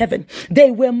armies of heaven, they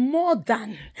were more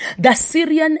than the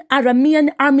Syrian, Aramean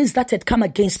armies that had come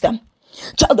against them.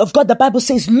 Child of God, the Bible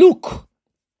says, look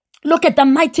at the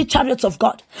mighty chariots of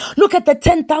God. Look at the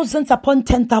 10,000s upon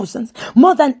 10,000s,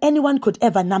 more than anyone could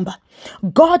ever number.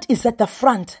 God is at the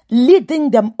front, leading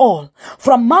them all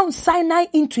from Mount Sinai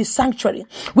into his sanctuary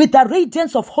with the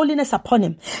radiance of holiness upon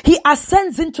him. He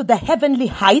ascends into the heavenly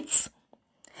heights,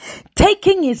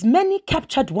 taking his many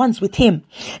captured ones with him,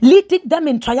 leading them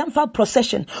in triumphal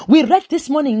procession. We read this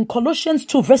morning in Colossians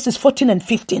 2 verses 14 and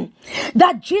 15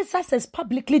 that Jesus has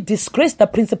publicly disgraced the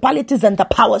principalities and the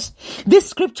powers. This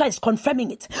scripture is confirming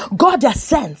it. God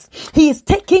ascends. He is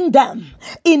taking them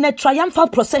in a triumphal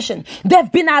procession.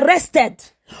 They've been arrested.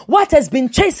 What has been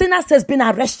chasing us has been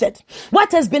arrested.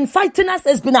 What has been fighting us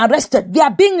has been arrested. They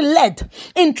are being led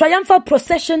in triumphal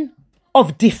procession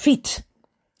of defeat.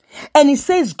 And he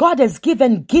says God has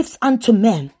given gifts unto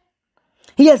men.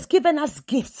 He has given us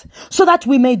gifts so that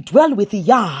we may dwell with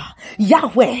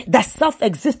Yahweh, the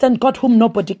self-existent God whom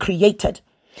nobody created.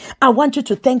 I want you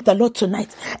to thank the Lord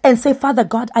tonight and say, Father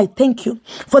God, I thank you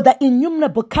for the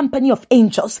innumerable company of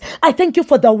angels. I thank you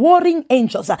for the warring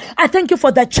angels. I thank you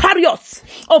for the chariots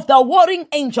of the warring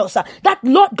angels that,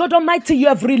 Lord God Almighty, you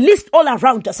have released all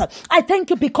around us. I thank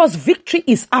you because victory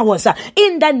is ours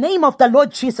in the name of the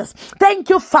Lord Jesus. Thank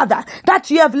you, Father, that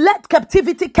you have led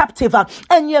captivity captive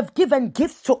and you have given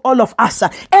gifts to all of us.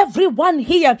 Everyone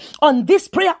here on this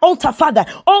prayer altar, Father,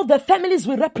 all the families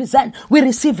we represent, we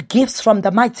receive gifts from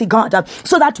the mighty God,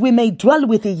 so that we may dwell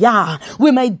with Yah,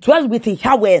 we may dwell with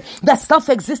Yahweh, the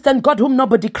self-existent God whom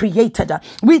nobody created.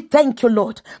 We thank you,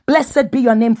 Lord. Blessed be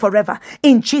your name forever.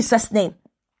 In Jesus' name.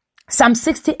 Psalm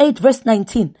 68 verse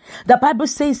 19. The Bible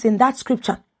says in that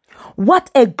scripture,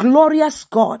 what a glorious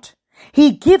God.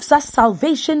 He gives us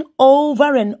salvation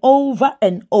over and over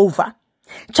and over.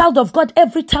 Child of God,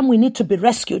 every time we need to be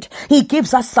rescued, he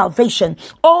gives us salvation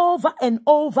over and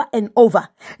over and over.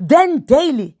 Then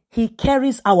daily, he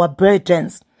carries our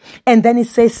burdens. And then he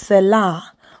says,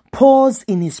 Selah, pause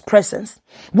in his presence.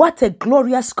 What a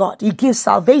glorious God. He gives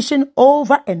salvation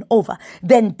over and over.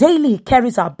 Then daily he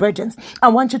carries our burdens. I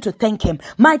want you to thank him.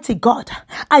 Mighty God,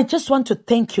 I just want to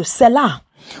thank you. Selah.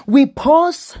 We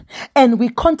pause and we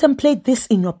contemplate this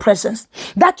in your presence,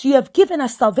 that you have given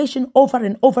us salvation over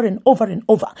and over and over and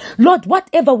over. Lord,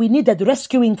 whatever we needed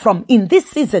rescuing from in this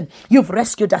season, you've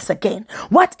rescued us again.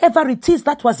 Whatever it is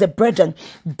that was a burden,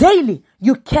 daily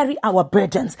you carry our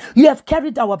burdens. You have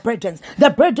carried our burdens,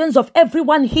 the burdens of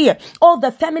everyone here, all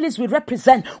the families we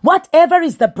represent. Whatever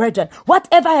is the burden,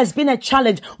 whatever has been a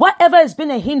challenge, whatever has been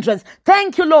a hindrance,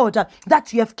 thank you, Lord,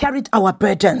 that you have carried our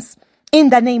burdens. In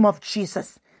the name of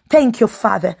Jesus. Thank you,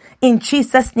 Father. In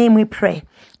Jesus' name we pray.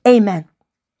 Amen.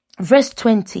 Verse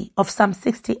 20 of Psalm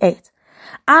 68.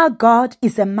 Our God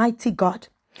is a mighty God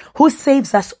who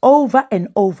saves us over and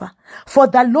over. For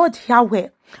the Lord Yahweh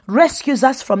rescues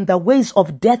us from the ways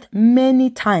of death many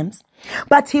times.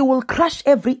 But he will crush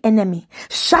every enemy,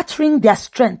 shattering their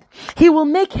strength. He will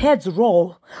make heads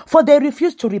roll, for they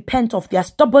refuse to repent of their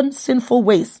stubborn, sinful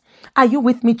ways. Are you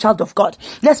with me, child of God?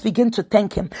 Let's begin to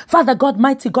thank him. Father God,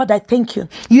 mighty God, I thank you.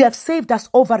 You have saved us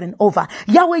over and over.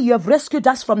 Yahweh, you have rescued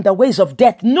us from the ways of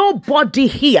death. Nobody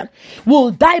here will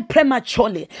die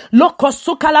prematurely. No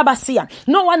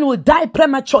one will die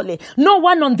prematurely. No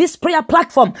one on this prayer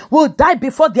platform will die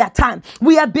before their time.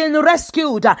 We have been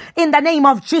rescued in the name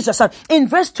of Jesus. In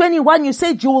verse 21, you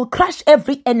said you will crush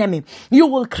every enemy. You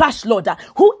will crush, Lord.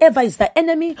 Whoever is the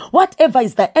enemy, whatever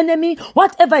is the enemy,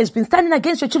 whatever has been standing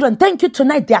against your children, thank you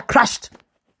tonight, they are crushed.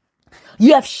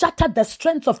 You have shattered the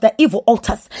strength of the evil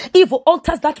altars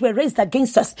that were raised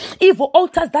against us, evil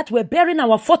altars that were bearing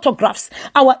our photographs,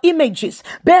 our images,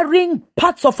 bearing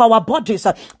parts of our bodies,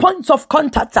 points of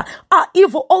contact,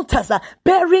 evil altars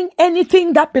bearing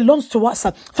anything that belongs to us,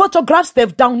 photographs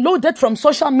they've downloaded from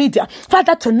social media.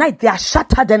 Father, tonight they are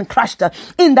shattered and crushed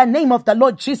in the name of the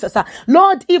Lord Jesus.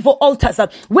 Lord, evil altars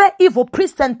where evil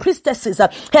priests and priestesses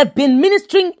have been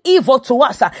ministering evil to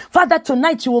us, Father,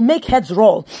 tonight you will make heads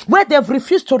roll. Where they've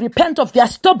refused to repent of their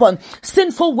stubborn,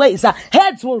 sinful ways,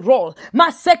 heads will roll.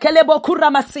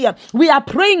 We are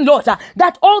praying, Lord,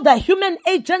 that all the human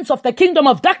agents of the kingdom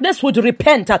of darkness would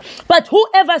repent. But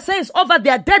whoever says over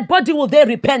their dead body will they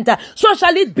repent, so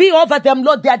shall it be over them,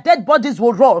 Lord. Their dead bodies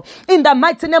will roll. In the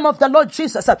mighty name of the Lord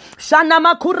Jesus.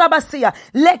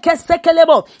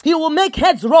 He will make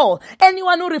heads roll.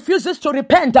 Anyone who refuses to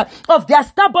repent of their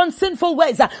stubborn, sinful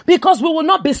ways, because we will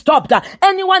not be stopped.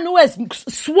 Anyone who has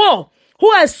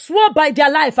swore by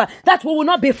their life that we will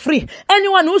not be free.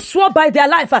 Anyone who swore by their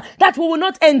life that we will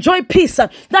not enjoy peace,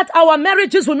 that our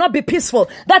marriages will not be peaceful,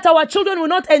 that our children will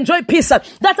not enjoy peace,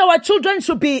 that our children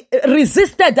should be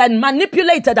resisted and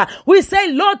manipulated. We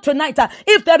say, Lord, tonight,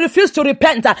 if they refuse to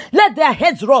repent, let their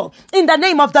heads roll in the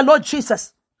name of the Lord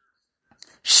Jesus.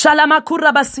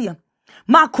 Shalamakura basia.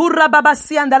 Makura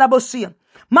babasia and alabosia.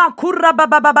 Makura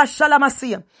bababa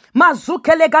shalamasia.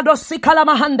 Mazukele gadosi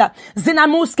kalamahanda.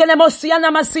 Zinamuskele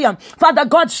mosiana masia. Father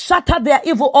God, shatter their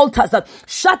evil altars.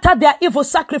 Shatter their evil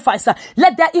sacrifice.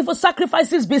 Let their evil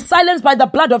sacrifices be silenced by the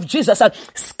blood of Jesus.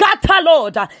 Scatter,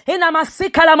 Lord, their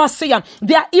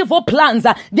evil plans,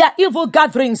 their evil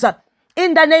gatherings,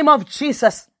 in the name of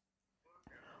Jesus.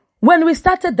 When we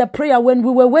started the prayer, when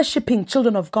we were worshiping,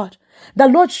 children of God, the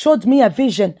Lord showed me a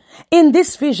vision. In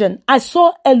this vision, I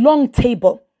saw a long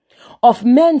table of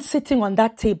men sitting on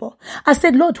that table. I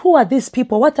said, Lord, who are these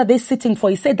people? What are they sitting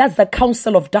for? He said, that's the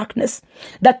council of darkness.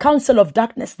 The council of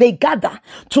darkness. They gather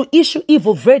to issue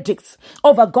evil verdicts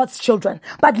over God's children.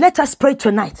 But let us pray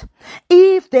tonight.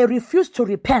 If they refuse to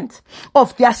repent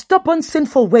of their stubborn,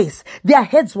 sinful ways, their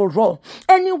heads will roll.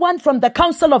 Anyone from the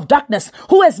council of darkness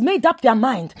who has made up their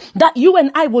mind that you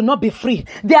and I will not be free,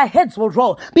 their heads will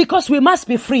roll, because we must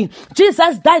be free.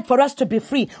 Jesus died for us to be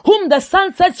free. Whom the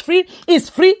Son sets free is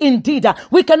free indeed.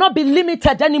 We cannot be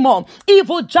limited anymore.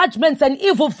 Evil judgments and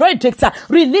evil verdicts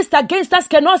released against us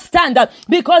cannot stand,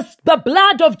 because the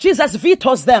blood of Jesus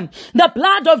vetoes them. The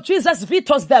blood of Jesus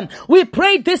vetoes them. We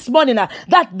prayed this morning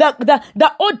that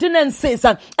the ordinances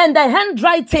and the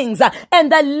handwritings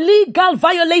and the legal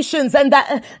violations and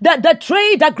the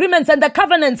trade agreements and the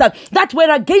covenants that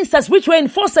were against us, which were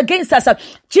enforced against us,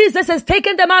 Jesus has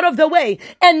taken them out of the way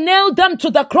and nailed them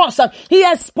to the cross. He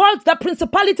has spoiled the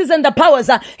principalities and the powers.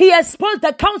 He has spoiled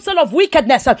the counsel of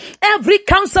wickedness. Every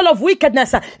counsel of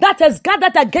wickedness that has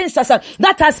gathered against us,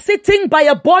 that are sitting by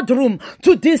a boardroom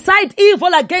to decide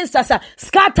evil against us,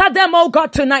 scatter them, oh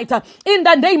God, tonight, in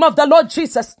the name of the Lord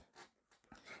Jesus.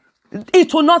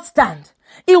 It will not stand.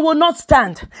 It will not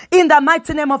stand. In the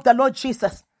mighty name of the Lord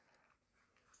Jesus.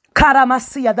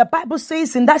 Karamasia. The Bible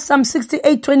says in that Psalm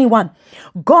 68:21,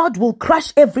 God will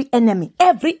crush every enemy.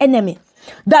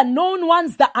 The known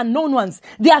ones, the unknown ones.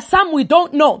 There are some we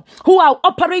don't know who are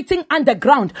operating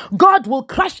underground. God will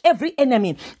crush every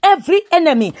enemy. Every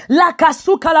enemy.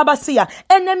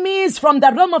 Enemies from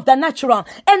the realm of the natural.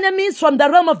 Enemies from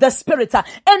the realm of the spirit.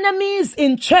 Enemies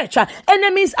in church.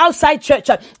 Enemies outside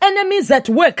church. Enemies at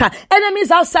work.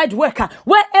 Enemies outside work.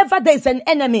 Wherever there is an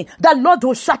enemy, the Lord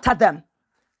will shatter them.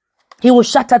 He will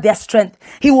shatter their strength.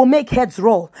 He will make heads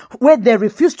roll where they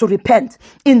refuse to repent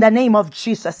in the name of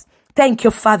Jesus. Thank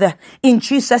you, Father, in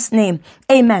Jesus' name.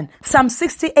 Amen. Psalm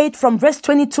 68 from verse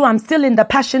 22. I'm still in the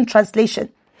Passion Translation.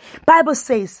 Bible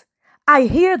says, I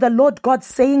hear the Lord God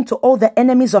saying to all the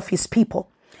enemies of his people,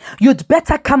 you'd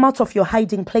better come out of your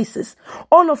hiding places.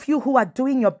 All of you who are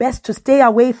doing your best to stay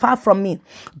away far from me.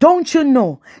 Don't you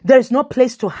know there is no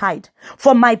place to hide?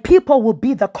 For my people will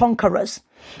be the conquerors.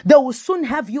 They will soon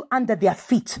have you under their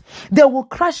feet. They will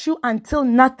crush you until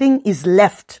nothing is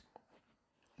left.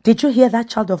 Did you hear that,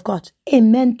 child of God?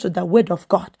 Amen to the word of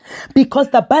God. Because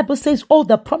the Bible says all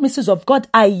the promises of God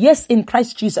are yes in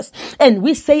Christ Jesus. And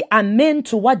we say amen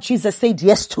to what Jesus said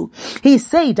yes to. He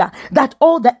said that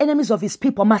all the enemies of his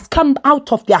people must come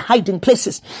out of their hiding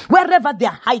places. Wherever they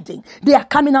are hiding, they are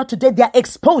coming out today. They are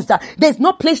exposed. There's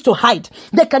no place to hide.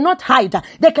 They cannot hide.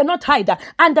 They cannot hide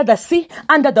under the sea,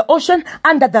 under the ocean,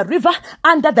 under the river,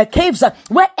 under the caves.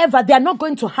 Wherever they are not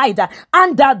going to hide.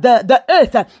 Under the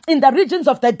earth, in the regions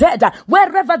of the dead,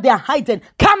 wherever they are hiding,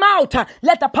 come out.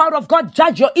 Let the power of God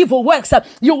judge your evil works.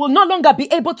 You will no longer be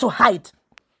able to hide.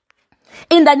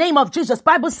 In the name of Jesus,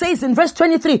 Bible says in verse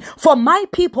 23, for my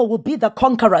people will be the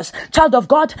conquerors. Child of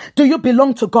God, do you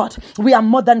belong to God? We are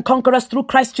more than conquerors through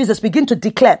Christ Jesus. Begin to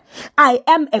declare, I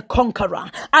am a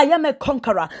conqueror. I am a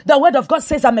conqueror. The word of God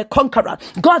says I'm a conqueror.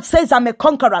 God says I'm a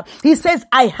conqueror. He says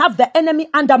I have the enemy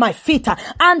under my feet.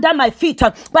 Under my feet.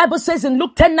 Bible says in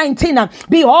Luke 10:19,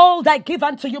 behold, I give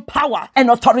unto you power and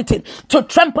authority to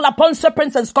trample upon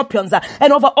serpents and scorpions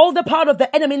and over all the power of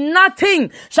the enemy. Nothing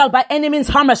shall by any means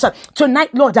harm us.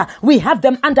 Tonight, Lord, we have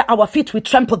them under our feet. We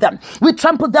trample them. We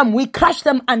trample them. We crush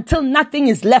them until nothing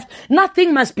is left.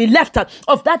 Nothing must be left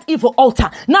of that evil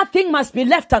altar. Nothing must be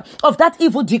left of that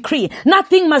evil decree.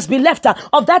 Nothing must be left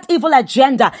of that evil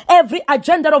agenda. Every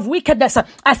agenda of wickedness,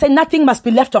 I say nothing must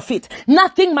be left of it.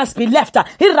 Nothing must be left.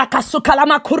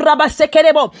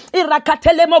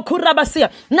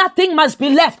 Nothing must be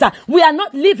left. We are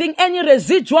not leaving any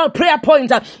residual prayer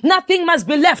point. Nothing must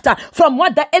be left from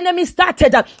what the enemy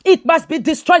started. It must be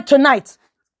destroyed tonight.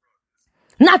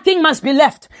 Nothing must be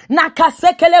left.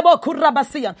 Nakasekelebo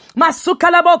kurabasia.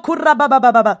 Masukalabo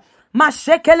kurabababa.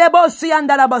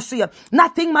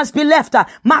 Nothing must be left.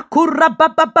 Makura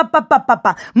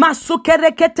papa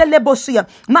masukerekete lebosia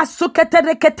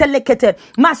masuketerekete lekete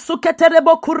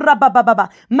masuketerebo kurabababa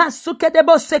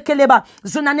masukedebo sekeleba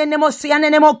zunanenemosia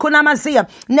nenemo kunamazia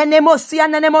nenemosia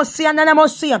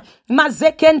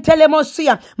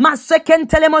mazekentelemosia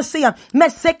mesekentelemosia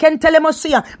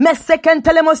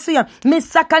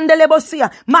misakandelebosia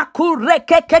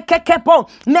makurekekekepo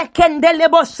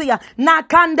mekendelebosia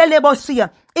nakandele.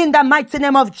 In the mighty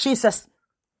name of Jesus.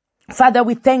 Father,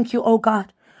 we thank you, oh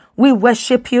God. We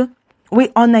worship you. We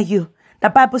honor you. The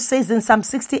Bible says in Psalm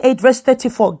 68 verse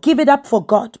 34, give it up for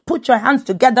God. Put your hands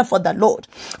together for the Lord.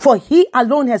 For he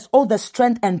alone has all the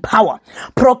strength and power.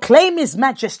 Proclaim his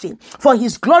majesty. For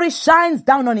his glory shines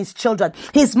down on his children.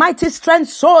 His mighty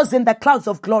strength soars in the clouds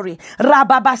of glory.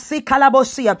 Rababasi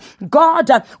kalabosia.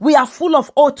 God, we are full of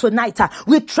awe tonight.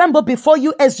 We tremble before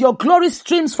you as your glory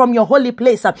streams from your holy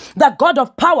place. The God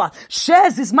of power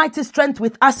shares his mighty strength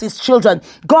with us, his children.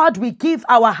 God, we give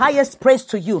our highest praise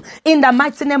to you. In the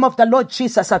mighty name of the Lord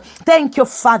Jesus. Thank you,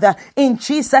 Father, in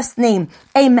Jesus' name.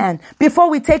 Amen. Before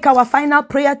we take our final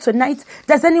prayer tonight,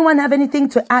 does anyone have anything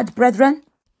to add, brethren?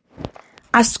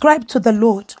 Ascribe to the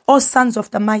Lord, all sons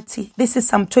of the mighty. This is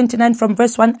Psalm 29 from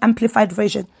verse 1, Amplified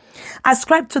Version.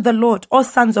 Ascribe to the Lord, all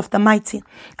sons of the mighty.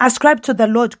 Ascribe to the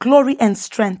Lord glory and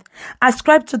strength.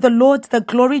 Ascribe to the Lord the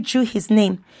glory due his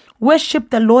name. Worship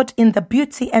the Lord in the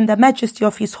beauty and the majesty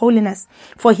of his holiness,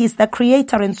 for he is the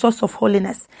creator and source of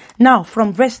holiness. Now,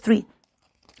 from verse 3,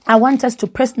 I want us to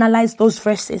personalize those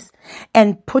verses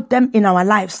and put them in our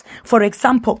lives. For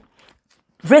example,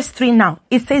 verse 3 now,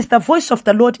 it says, the voice of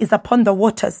the Lord is upon the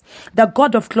waters. The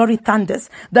God of glory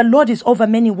thunders. The Lord is over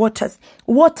many waters.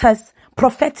 Waters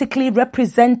prophetically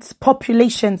represent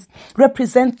populations,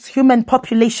 represent human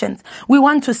populations. We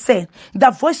want to say, the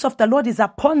voice of the Lord is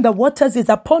upon the waters, is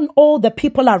upon all the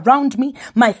people around me,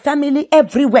 my family,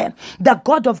 everywhere. The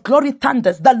God of glory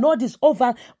thunders. The Lord is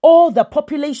over all the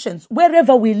populations.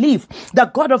 Wherever we live, the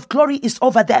God of glory is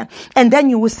over there. And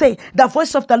then you will say, the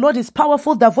voice of the Lord is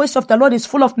powerful. The voice of the Lord is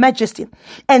full of majesty.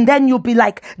 And then you'll be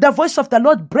like, the voice of the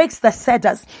Lord breaks the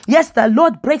cedars. Yes, the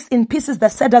Lord breaks in pieces the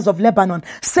cedars of Lebanon.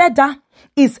 Cedar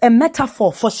is a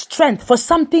metaphor for strength, for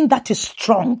something that is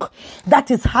strong, that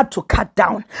is hard to cut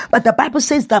down. But the Bible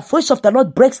says the voice of the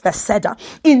Lord breaks the cedar.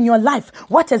 In your life,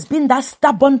 what has been that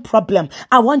stubborn problem?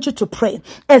 I want you to pray.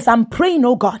 As I'm praying,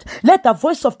 oh God, let the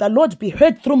voice of the Lord be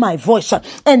heard through my voice,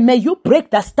 and may you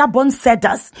break the stubborn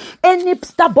cedars. Any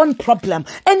stubborn problem,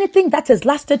 anything that has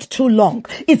lasted too long,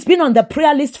 it's been on the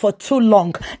prayer list for too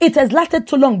long, it has lasted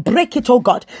too long, break it, oh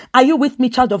God. Are you with me,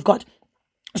 child of God?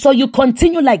 So you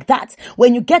continue like that.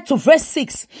 When you get to verse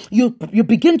 6, you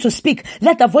begin to speak.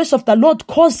 Let the voice of the Lord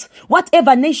cause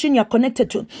whatever nation you're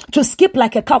connected to skip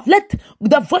like a calf. Let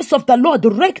the voice of the Lord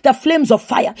rake the flames of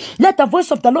fire. Let the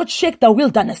voice of the Lord shake the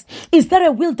wilderness. Is there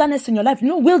a wilderness in your life?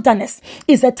 No, wilderness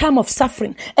is a time of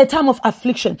suffering, a time of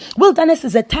affliction. Wilderness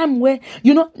is a time where,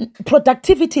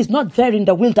 productivity is not there in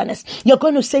the wilderness. You're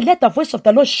going to say, let the voice of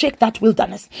the Lord shake that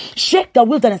wilderness. Shake the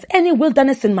wilderness, any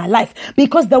wilderness in my life,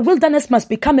 because the wilderness must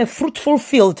become a fruitful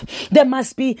field. There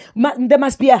must be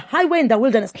a highway in the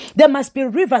wilderness. There must be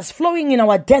rivers flowing in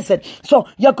our desert. So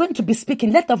you're going to be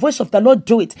speaking. Let the voice of the Lord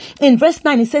do it. In verse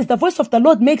 9, it says, the voice of the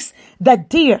Lord makes the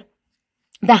deer,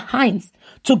 the hinds,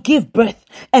 to give birth.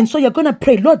 And so you're going to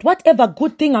pray, Lord, whatever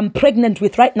good thing I'm pregnant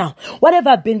with right now, whatever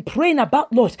I've been praying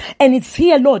about, Lord, and it's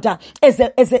here, Lord, as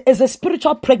a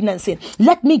spiritual pregnancy,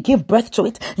 let me give birth to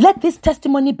it. Let this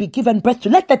testimony be given birth to.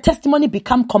 Let the testimony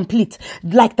become complete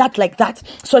like that.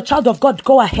 So child of God,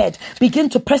 go ahead. Begin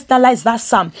to personalize that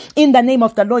psalm in the name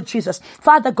of the Lord Jesus.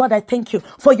 Father God, I thank you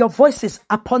for your voice is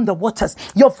upon the waters.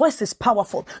 Your voice is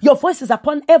powerful. Your voice is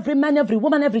upon every man, every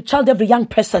woman, every child, every young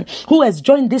person who has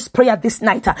joined this prayer this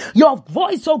night. Your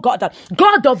voice, oh God,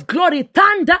 God of glory,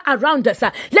 thunder around us.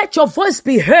 Let your voice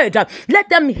be heard. Let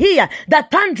them hear the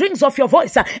thunderings of your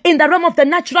voice in the realm of the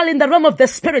natural, in the realm of the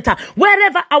spirit.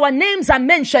 Wherever our names are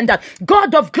mentioned,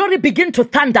 God of glory, begin to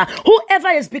thunder. Whoever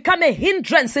has become a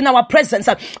hindrance in our presence,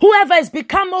 whoever has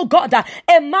become, oh God,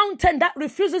 a mountain that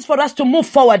refuses for us to move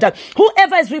forward,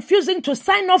 whoever is refusing to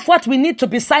sign off what we need to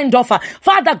be signed off,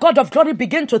 Father God of glory,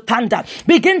 begin to thunder,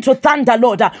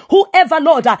 Lord. Whoever,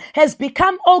 Lord, has become,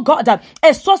 oh God,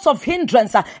 a source of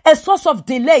hindrance, a source of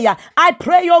delay, I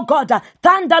pray, oh God,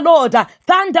 thunder, Lord,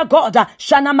 thunder, God.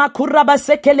 Shanama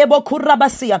kurabase kelebo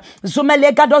kurabasia,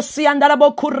 zumelegadosi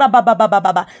andarabo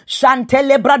kurababababa,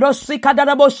 shantele bradosi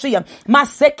kadarabosia,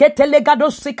 masekete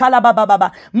legadosi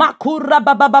kalabababa,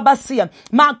 makurabababasia,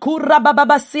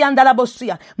 makurabababasia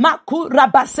andarabosia,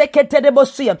 makurabasekete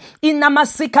debosia,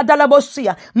 inamasika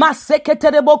dalabosia,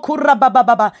 masekete debo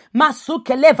kurabababa,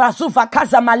 masukeleva zuva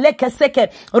kaza maleke seke,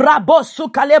 rabo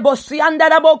sukalebo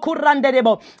siandarabo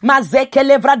kuranderebo, mazeke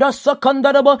levrado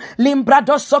sokondorobo,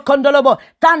 limbrado sokondorobo.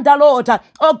 Thunder, Lord,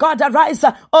 oh God, arise,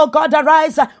 oh God,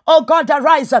 arise, oh God,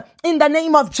 arise, in the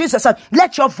name of Jesus.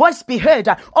 Let your voice be heard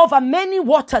over many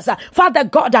waters, Father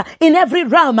God, in every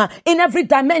realm, in every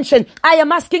dimension. I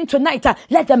am asking tonight,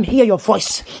 let them hear your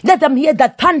voice. Let them hear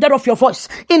the thunder of your voice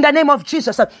in the name of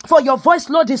Jesus. For your voice,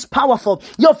 Lord, is powerful.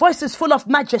 Your voice is full of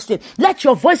majesty. Let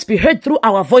your voice be heard through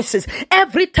our voices.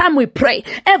 Every time we pray,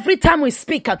 every time we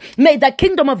speak, may the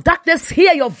kingdom of darkness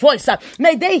hear your voice.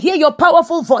 May they hear your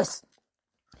powerful voice.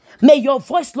 May your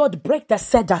voice, Lord, break the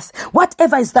cedars.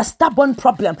 Whatever is the stubborn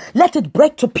problem, let it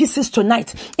break to pieces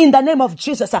tonight in the name of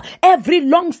Jesus. Every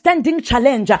long-standing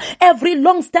challenge, every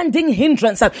long-standing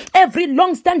hindrance, every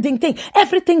long-standing thing,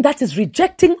 everything that is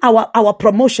rejecting our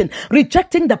promotion,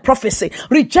 rejecting the prophecy,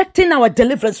 rejecting our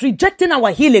deliverance, rejecting our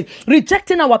healing,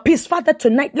 rejecting our peace. Father,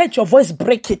 tonight, let your voice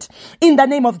break it in the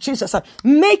name of Jesus.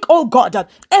 Make, oh God,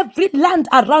 every land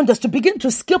around us to begin to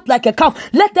skip like a calf.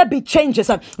 Let there be changes.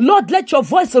 Lord, let your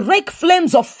voice rake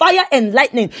flames of fire and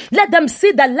lightning. Let them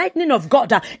see the lightning of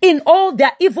God in all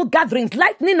their evil gatherings.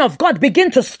 Lightning of God begin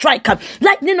to strike.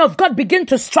 Lightning of God begin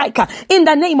to strike in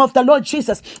the name of the Lord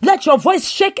Jesus. Let your voice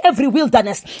shake every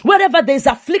wilderness. Wherever there is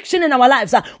affliction in our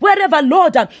lives, wherever,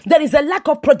 Lord, there is a lack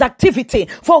of productivity.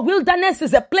 For wilderness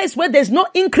is a place where there's no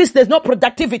increase, there's no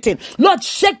productivity. Lord,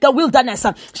 shake the wilderness.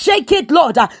 Shake it,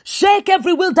 Lord. Shake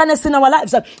every wilderness in our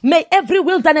lives. May every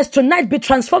wilderness tonight be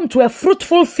transformed to a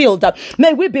fruitful field.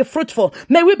 May we be be fruitful.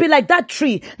 May we be like that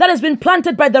tree that has been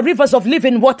planted by the rivers of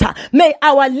living water. May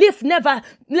our leaf never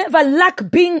lack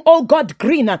being, oh God,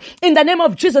 greener. In the name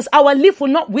of Jesus, our leaf will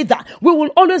not wither. We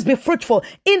will always be fruitful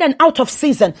in and out of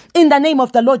season. In the name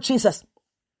of the Lord Jesus.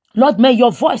 Lord, may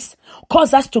your voice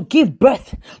cause us to give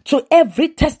birth to every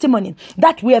testimony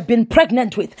that we have been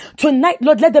pregnant with. Tonight,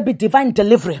 Lord, let there be divine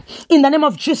delivery. In the name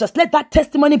of Jesus, let that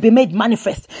testimony be made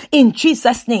manifest. In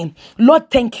Jesus' name, Lord,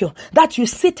 thank you that you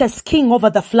sit as king over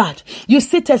the flood. You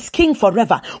sit as king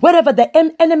forever. Wherever the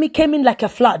enemy came in like a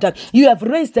flood, you have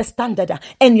raised the standard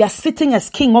and you are sitting as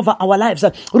king over our lives.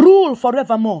 Rule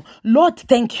forevermore. Lord,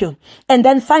 thank you. And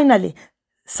then finally,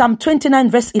 Psalm 29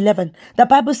 verse 11, the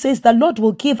Bible says the Lord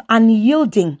will give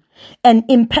unyielding and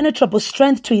impenetrable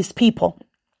strength to his people.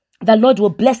 The Lord will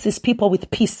bless his people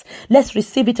with peace. Let's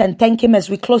receive it and thank him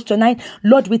as we close tonight.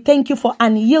 Lord, we thank you for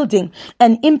unyielding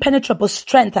and impenetrable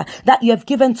strength that you have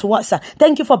given to us.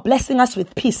 Thank you for blessing us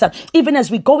with peace. Even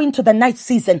as we go into the night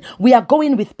season, we are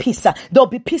going with peace. There'll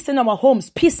be peace in our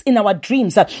homes, peace in our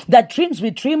dreams. The dreams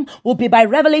we dream will be by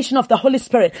revelation of the Holy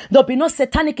Spirit. There'll be no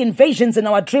satanic invasions in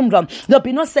our dream realm. There'll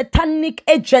be no satanic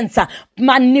agents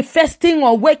manifesting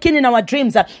or working in our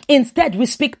dreams. Instead, we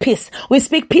speak peace. We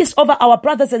speak peace over our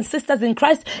brothers and sisters in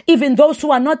Christ, even those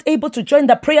who are not able to join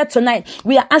the prayer tonight.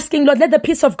 We are asking, Lord, let the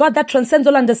peace of God that transcends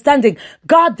all understanding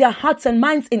guard their hearts and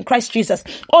minds in Christ Jesus.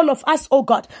 All of us, oh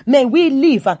God, may we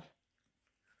live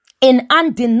in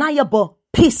undeniable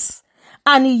peace,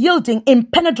 unyielding,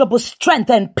 impenetrable strength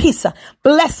and peace.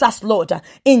 Bless us, Lord.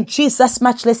 In Jesus'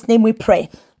 matchless name we pray.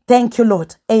 Thank you,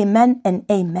 Lord. Amen and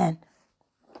amen.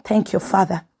 Thank you,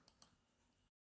 Father.